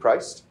priesthood of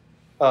Christ.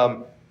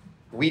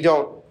 We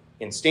don't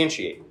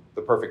instantiate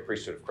the perfect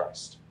priesthood of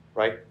Christ,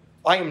 right?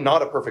 I am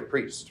not a perfect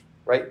priest,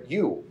 right?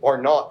 You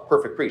are not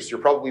perfect priests. You're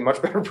probably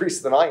much better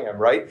priests than I am,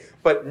 right?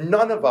 But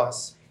none of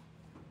us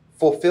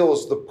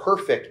fulfills the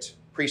perfect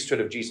priesthood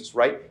of Jesus,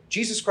 right?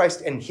 Jesus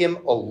Christ and him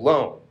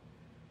alone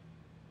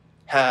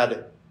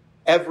had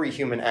every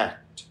human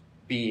act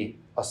be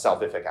a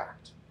salvific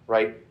act,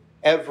 right?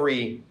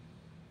 Every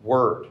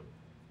word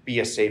be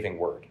a saving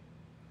word,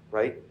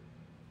 right?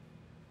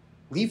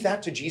 Leave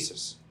that to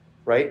Jesus,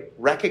 right?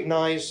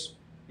 Recognize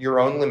your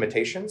own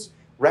limitations.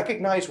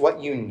 Recognize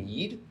what you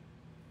need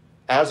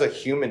as a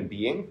human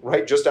being,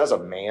 right? Just as a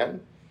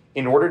man,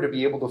 in order to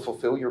be able to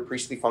fulfill your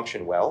priestly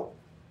function well.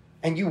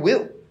 And you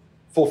will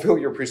fulfill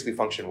your priestly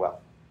function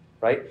well,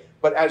 right?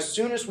 But as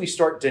soon as we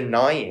start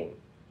denying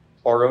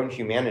our own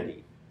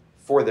humanity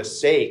for the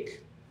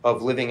sake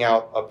of living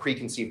out a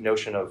preconceived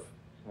notion of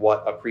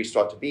what a priest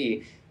ought to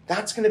be,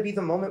 that's going to be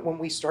the moment when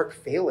we start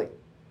failing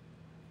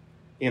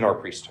in our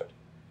priesthood.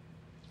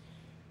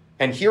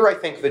 And here I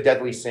think the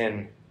deadly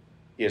sin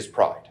is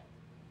pride,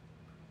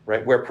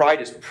 right? Where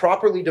pride is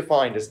properly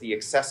defined as the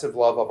excessive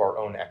love of our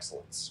own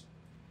excellence,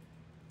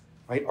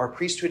 right? Our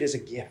priesthood is a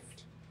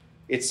gift.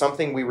 It's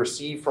something we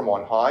receive from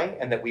on high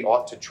and that we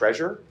ought to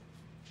treasure.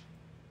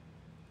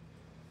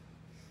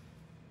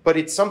 But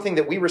it's something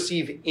that we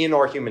receive in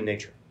our human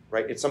nature,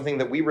 right? It's something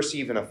that we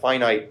receive in a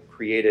finite,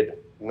 created,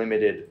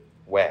 limited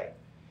way.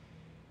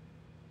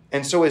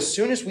 And so as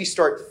soon as we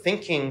start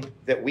thinking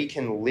that we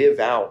can live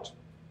out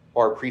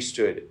our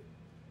priesthood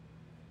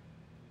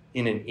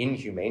in an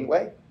inhumane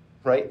way,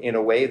 right? In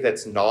a way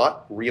that's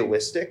not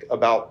realistic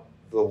about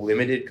the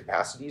limited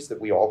capacities that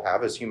we all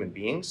have as human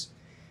beings,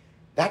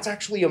 that's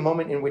actually a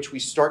moment in which we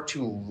start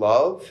to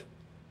love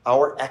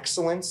our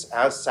excellence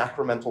as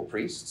sacramental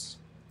priests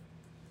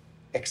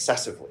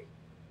excessively,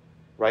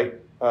 right?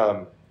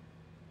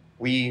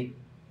 We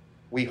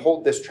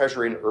hold this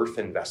treasure in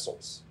earthen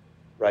vessels,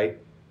 right?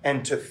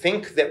 And to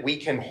think that we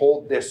can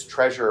hold this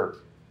treasure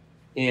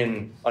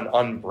in an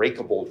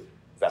unbreakable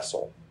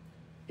vessel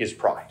is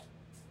pride,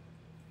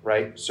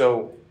 right?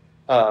 So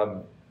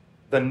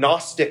the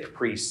Gnostic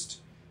priest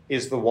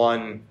is the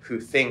one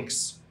who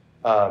thinks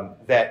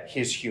that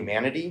his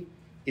humanity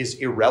is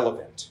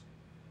irrelevant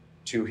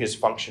to his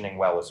functioning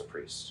well as a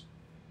priest.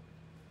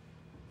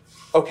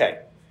 Okay,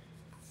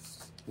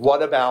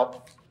 what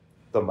about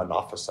the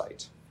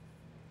Monophysite?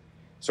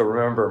 So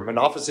remember,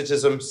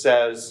 Monophysitism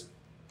says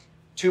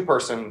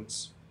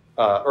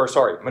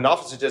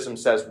Monophysitism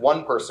says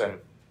one person,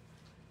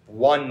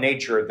 one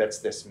nature that's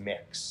this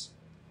mix.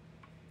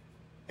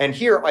 And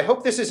here, I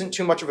hope this isn't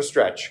too much of a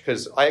stretch,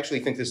 because I actually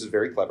think this is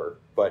very clever,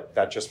 but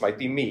that just might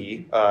be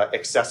me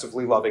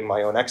excessively loving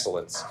my own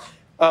excellence.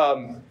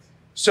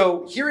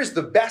 So here is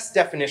the best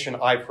definition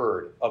I've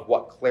heard of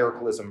what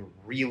clericalism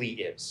really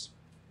is.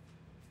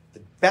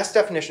 The best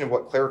definition of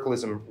what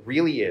clericalism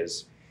really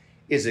is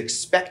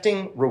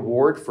expecting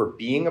reward for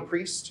being a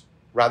priest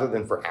rather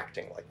than for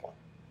acting like one.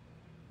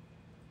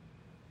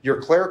 You're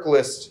a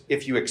clericalist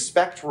if you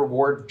expect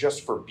reward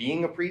just for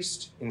being a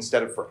priest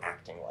instead of for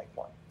acting like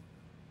one.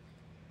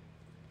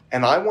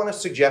 And I want to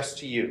suggest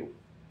to you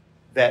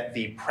that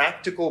the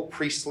practical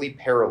priestly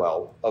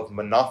parallel of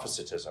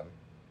Monophysitism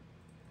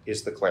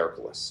is the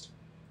clericalist,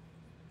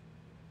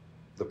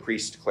 the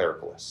priest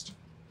clericalist,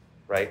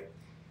 right?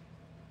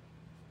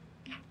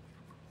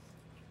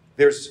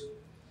 There's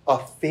a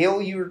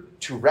failure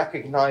to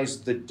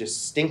recognize the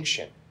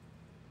distinction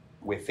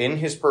within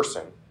his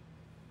person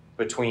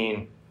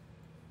between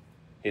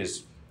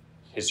his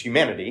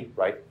humanity,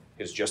 right,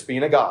 his just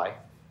being a guy,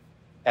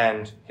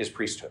 and his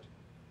priesthood,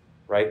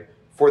 right?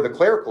 For the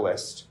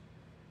clericalist,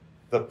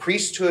 the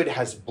priesthood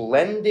has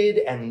blended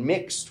and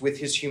mixed with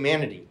his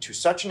humanity to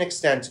such an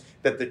extent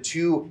that the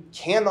two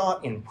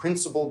cannot in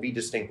principle be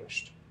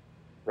distinguished,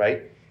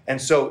 right? And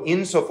so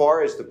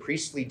insofar as the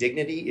priestly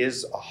dignity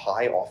is a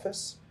high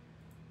office,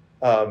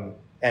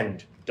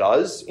 and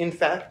does, in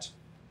fact,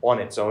 on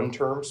its own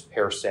terms,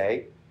 per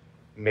se,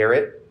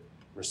 merit,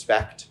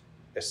 respect,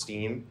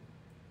 esteem,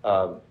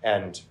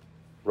 and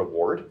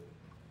reward,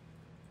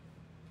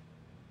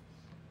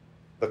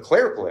 the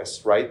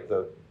clericalist, right,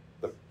 the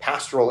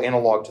pastoral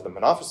analog to the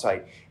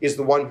Monophysite, is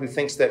the one who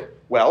thinks that,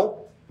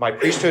 well, my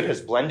priesthood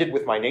has blended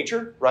with my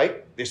nature,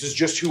 right? This is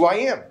just who I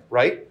am,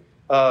 right?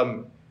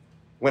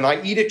 When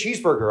I eat a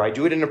cheeseburger, I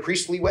do it in a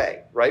priestly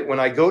way, right? When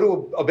I go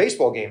to a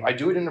baseball game, I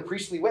do it in a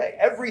priestly way.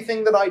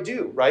 Everything that I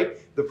do, right?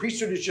 The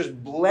priesthood is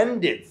just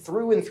blended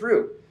through and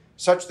through,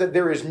 such that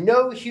there is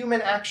no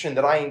human action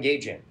that I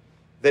engage in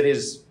that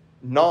is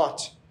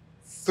not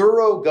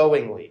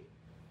thoroughgoingly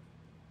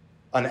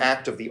an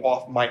act of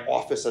my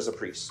office as a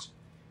priest.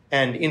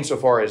 And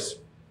insofar as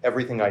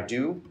everything I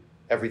do,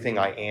 everything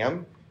I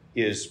am,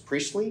 is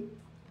priestly,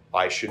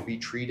 I should be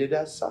treated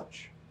as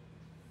such.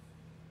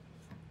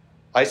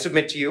 I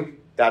submit to you,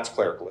 that's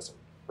clericalism,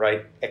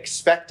 right?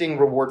 Expecting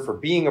reward for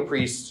being a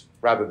priest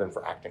rather than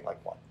for acting like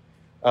one.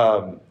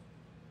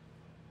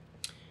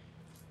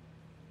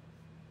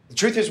 The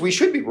truth is, we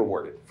should be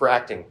rewarded for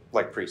acting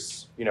like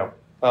priests.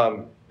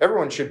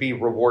 Everyone should be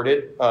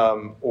rewarded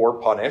or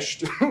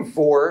punished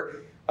for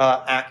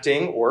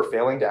acting or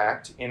failing to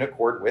act in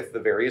accord with the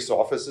various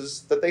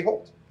offices that they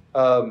hold.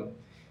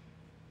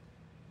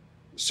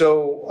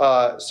 So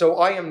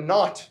I am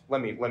not,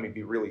 let me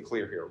be really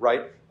clear here,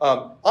 right?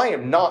 I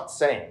am not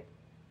saying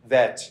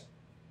that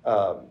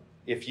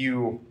if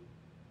you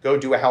go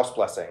do a house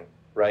blessing,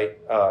 right,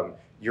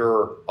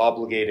 you're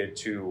obligated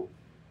to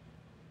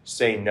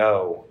say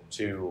no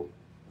to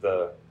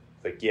the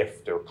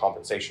gift or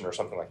compensation or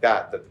something like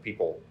that the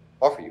people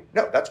offer you.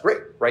 No, that's great,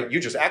 right? You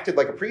just acted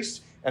like a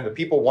priest and the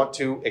people want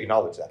to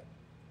acknowledge that.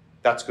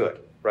 That's good,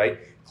 right?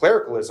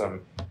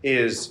 Clericalism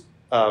is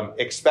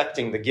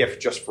expecting the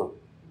gift just for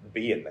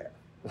being there,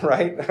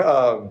 right?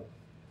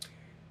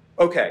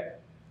 Okay,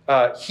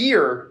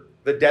 here,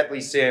 the deadly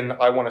sin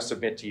I want to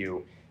submit to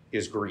you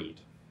is greed,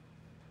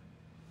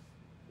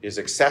 is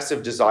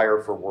excessive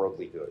desire for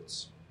worldly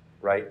goods,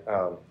 right?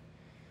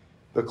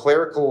 The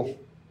clericalist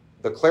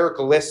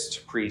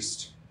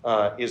priest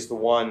is the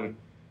one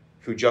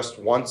who just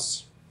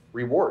wants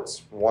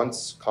rewards,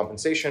 wants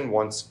compensation,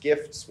 wants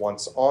gifts,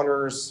 wants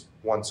honors,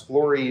 wants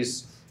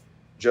glories,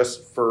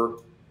 just for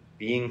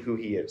being who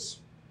he is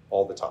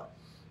all the time.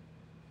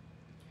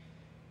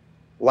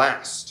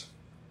 Last,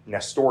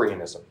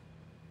 Nestorianism,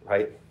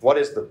 right? What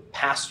is the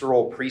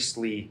pastoral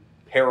priestly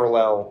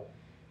parallel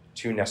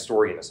to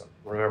Nestorianism?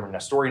 Remember,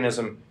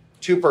 Nestorianism,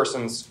 two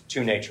persons,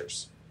 two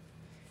natures.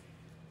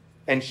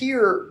 And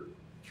here,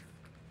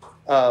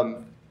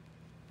 so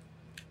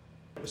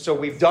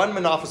we've done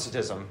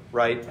Monophysitism,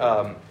 right?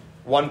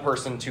 One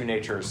person, two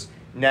natures.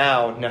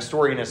 Now,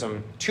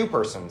 Nestorianism, two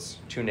persons,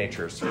 two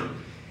natures.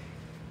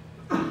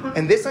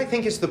 And this, I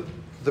think, is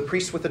the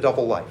priest with a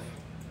double life,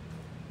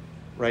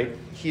 right?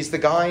 He's the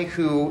guy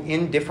who,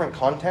 in different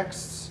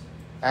contexts,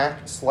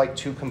 acts like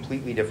two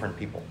completely different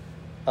people.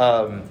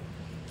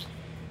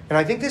 And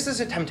I think this is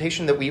a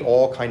temptation that we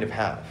all kind of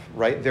have,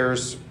 right?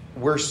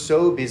 We're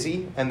so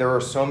busy and there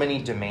are so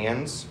many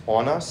demands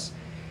on us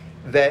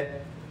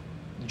that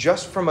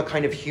just from a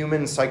kind of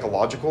human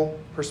psychological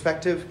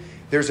perspective,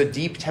 there's a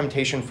deep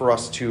temptation for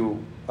us to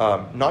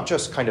not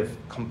just kind of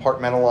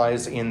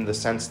compartmentalize in the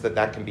sense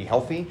that can be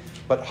healthy,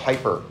 but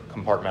hyper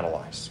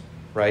compartmentalize,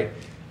 right?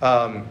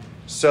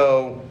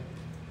 So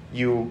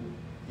you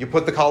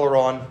put the collar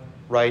on,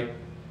 right?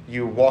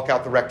 You walk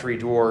out the rectory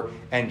door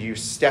and you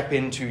step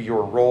into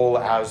your role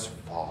as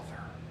father,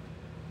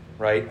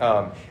 right?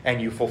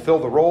 And you fulfill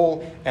the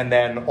role, and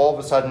then all of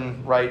a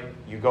sudden, right,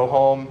 you go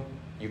home,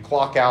 you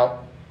clock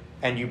out,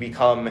 and you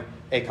become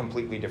a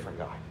completely different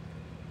guy.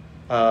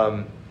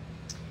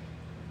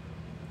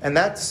 And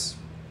that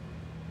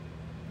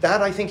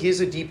I think is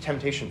a deep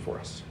temptation for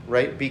us,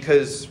 right?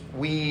 Because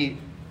we,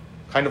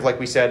 kind of like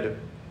we said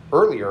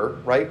earlier,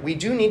 right, we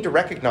do need to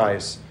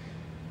recognize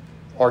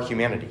our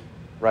humanity,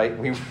 right?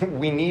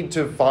 We need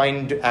to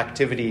find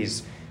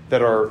activities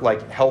that are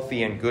like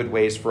healthy and good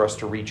ways for us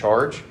to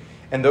recharge.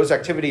 And those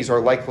activities are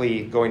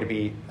likely going to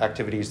be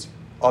activities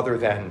other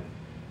than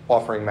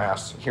offering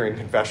Mass, hearing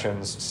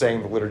confessions,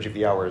 saying the Liturgy of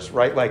the Hours,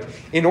 right? Like,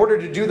 in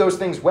order to do those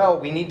things well,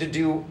 we need to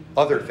do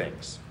other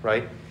things,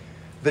 right?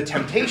 The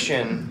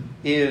temptation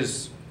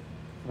is,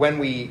 when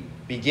we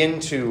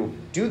begin to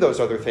do those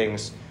other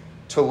things,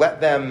 to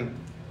let them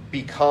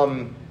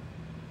become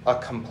a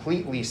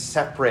completely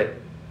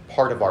separate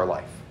part of our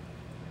life,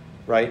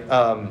 right?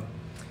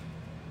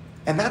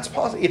 And that's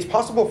it's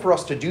possible for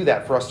us to do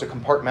that, for us to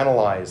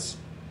compartmentalize,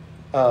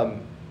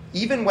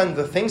 even when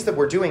the things that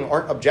we're doing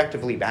aren't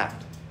objectively bad,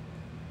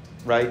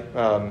 right?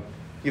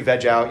 You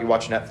veg out, you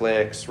watch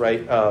Netflix,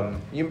 right?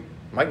 You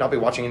might not be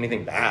watching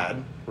anything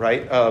bad,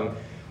 right?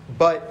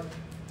 But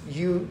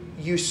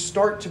you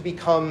start to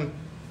become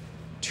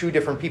two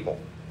different people,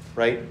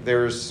 right?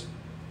 There's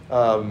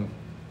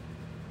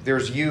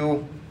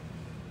you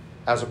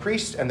as a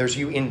priest, and there's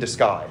you in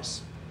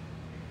disguise.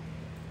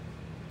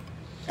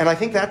 And I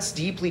think that's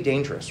deeply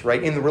dangerous,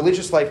 right? In the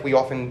religious life, we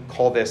often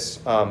call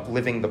this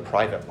living the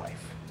private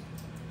life,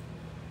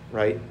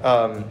 right?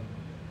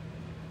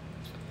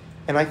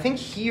 And I think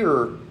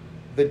here,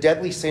 the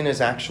deadly sin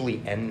is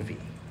actually envy,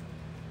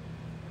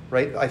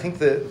 right? I think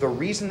the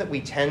reason that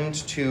we tend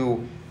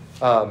to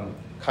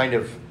kind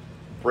of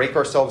break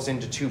ourselves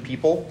into two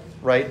people,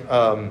 right?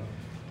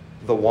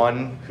 The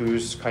one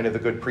who's kind of the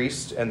good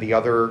priest and the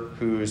other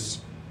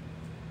who's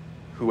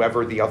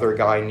whoever the other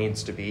guy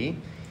needs to be,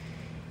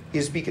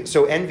 is because,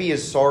 so envy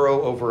is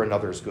sorrow over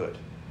another's good,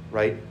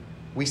 right?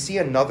 We see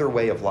another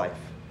way of life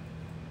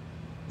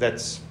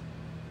that's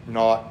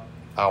not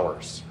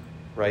ours,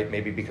 right?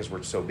 Maybe because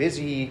we're so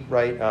busy,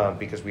 right?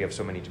 Because we have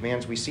so many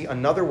demands. We see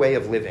another way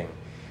of living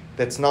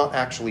that's not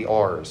actually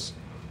ours.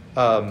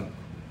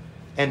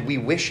 And we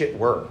wish it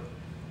were,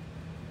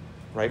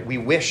 right? We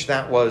wish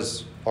that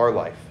was our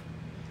life.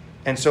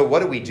 And so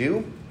what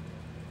do?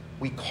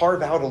 We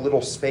carve out a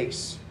little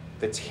space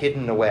that's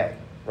hidden away,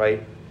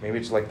 right? Maybe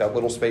it's like that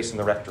little space in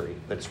the rectory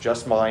that's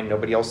just mine,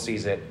 nobody else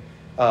sees it.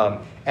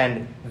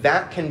 And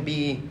that can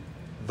be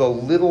the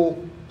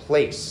little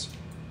place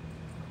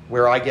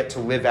where I get to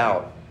live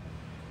out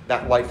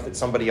that life that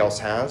somebody else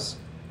has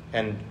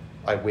and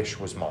I wish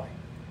was mine,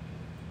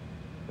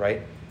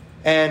 right?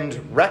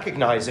 And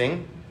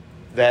recognizing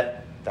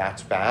that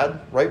that's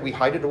bad, right? We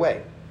hide it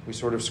away. We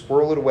sort of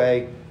squirrel it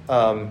away,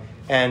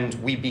 and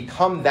we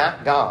become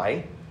that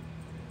guy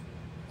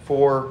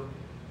for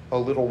a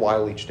little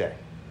while each day.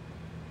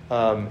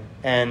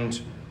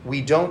 And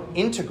we don't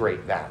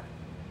integrate that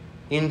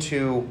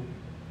into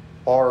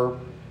our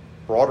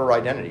broader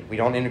identity. We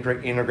don't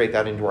integrate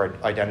that into our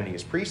identity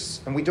as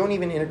priests, and we don't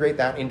even integrate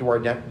that into our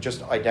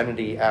just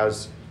identity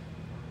as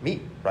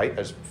me, right?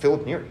 As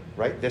Philip Neri,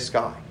 right? This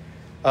guy.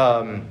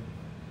 And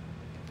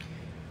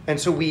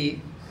so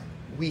we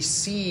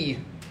see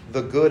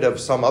the good of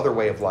some other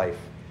way of life,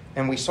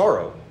 and we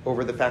sorrow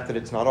over the fact that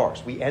it's not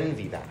ours. We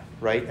envy that,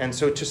 right? And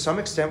so to some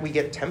extent, we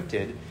get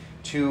tempted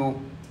to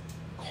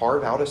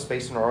carve out a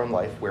space in our own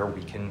life where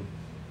we can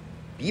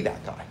be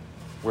that guy,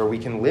 where we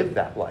can live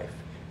that life,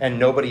 and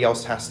nobody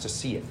else has to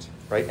see it,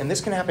 right? And this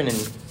can happen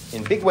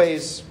in big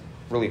ways,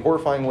 really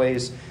horrifying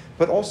ways,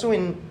 but also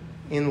in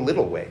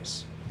little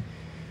ways.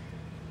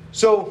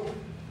 So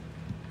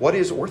what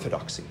is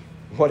orthodoxy?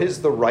 What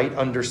is the right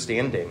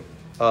understanding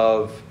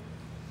of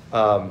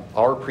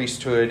our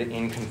priesthood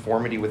in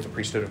conformity with the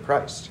priesthood of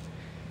Christ?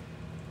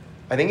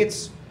 I think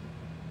it's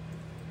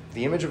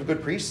the image of a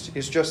good priest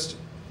is just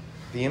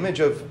the image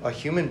of a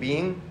human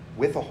being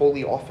with a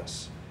holy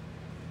office,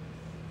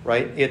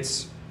 right?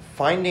 It's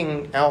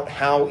finding out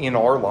how in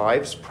our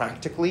lives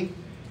practically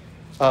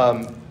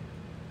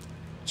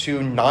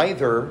to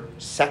neither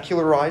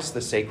secularize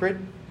the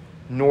sacred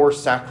nor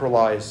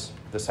sacralize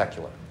the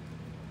secular,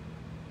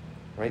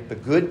 right? The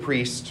good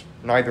priest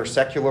neither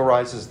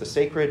secularizes the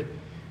sacred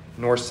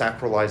nor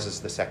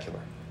sacralizes the secular.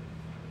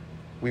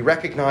 We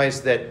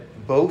recognize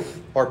that both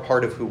are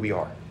part of who we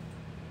are,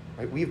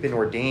 right? We've been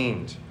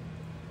ordained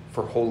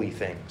for holy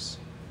things,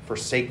 for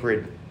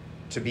sacred,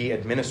 to be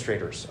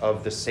administrators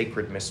of the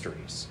sacred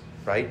mysteries,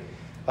 right?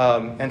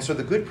 And so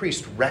the good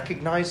priest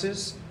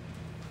recognizes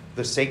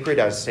the sacred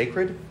as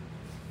sacred,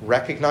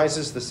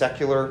 recognizes the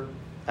secular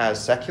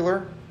as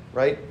secular,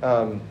 right?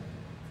 Going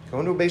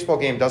to a baseball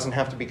game doesn't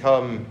have to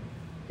become,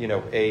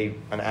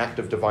 an act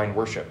of divine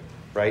worship,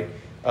 right?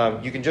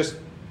 You can just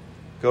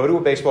go to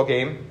a baseball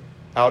game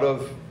out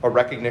of a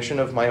recognition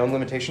of my own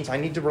limitations. I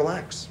need to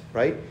relax,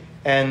 right?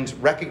 And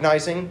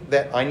recognizing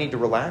that I need to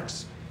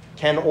relax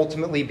can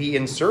ultimately be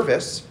in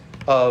service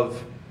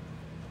of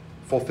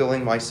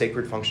fulfilling my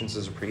sacred functions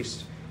as a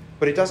priest,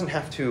 but it doesn't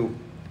have to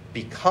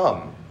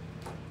become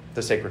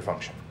the sacred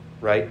function,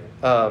 right?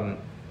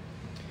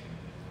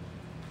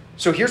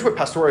 So here's what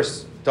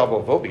Pastoris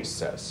Dabo Vobis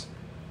says.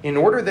 In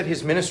order that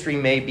his ministry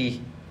may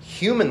be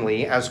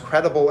humanly as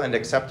credible and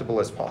acceptable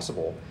as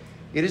possible,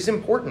 it is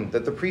important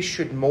that the priest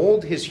should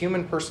mold his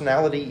human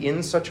personality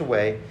in such a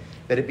way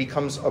that it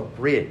becomes a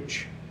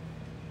bridge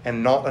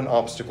and not an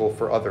obstacle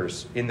for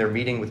others in their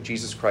meeting with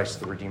Jesus Christ,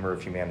 the Redeemer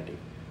of humanity.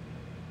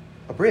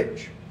 A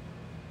bridge,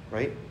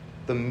 right?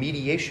 The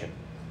mediation,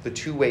 the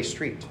two-way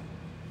street,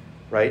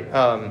 right?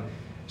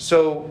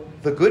 So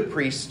the good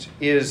priest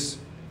is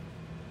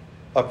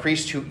a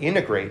priest who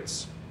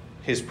integrates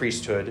his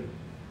priesthood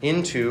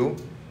into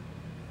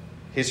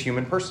his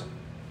human person,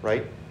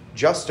 right?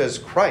 Just as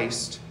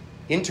Christ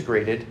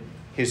integrated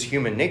his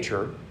human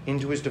nature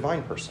into his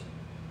divine person.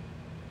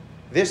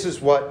 This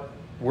is what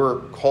we're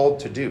called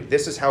to do.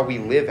 This is how we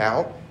live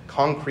out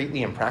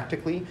concretely and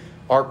practically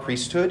our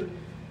priesthood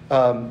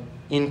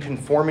in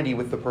conformity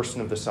with the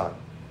person of the Son.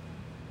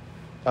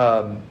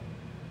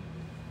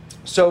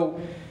 So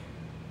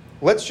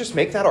let's just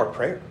make that our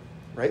prayer,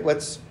 right?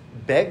 Let's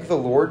beg the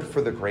Lord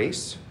for the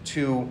grace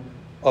to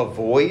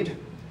avoid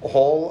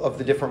all of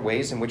the different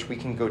ways in which we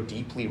can go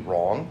deeply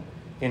wrong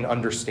in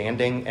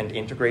understanding and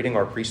integrating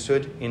our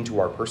priesthood into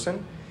our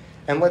person.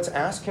 And let's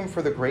ask him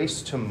for the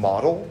grace to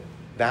model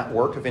that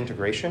work of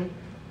integration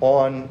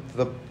on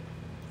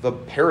the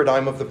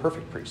paradigm of the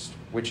perfect priest,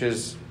 which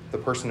is the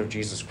person of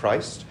Jesus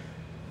Christ,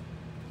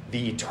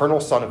 the eternal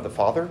Son of the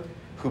Father,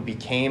 who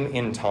became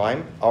in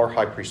time our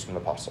high priest and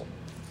apostle.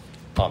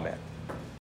 Amen.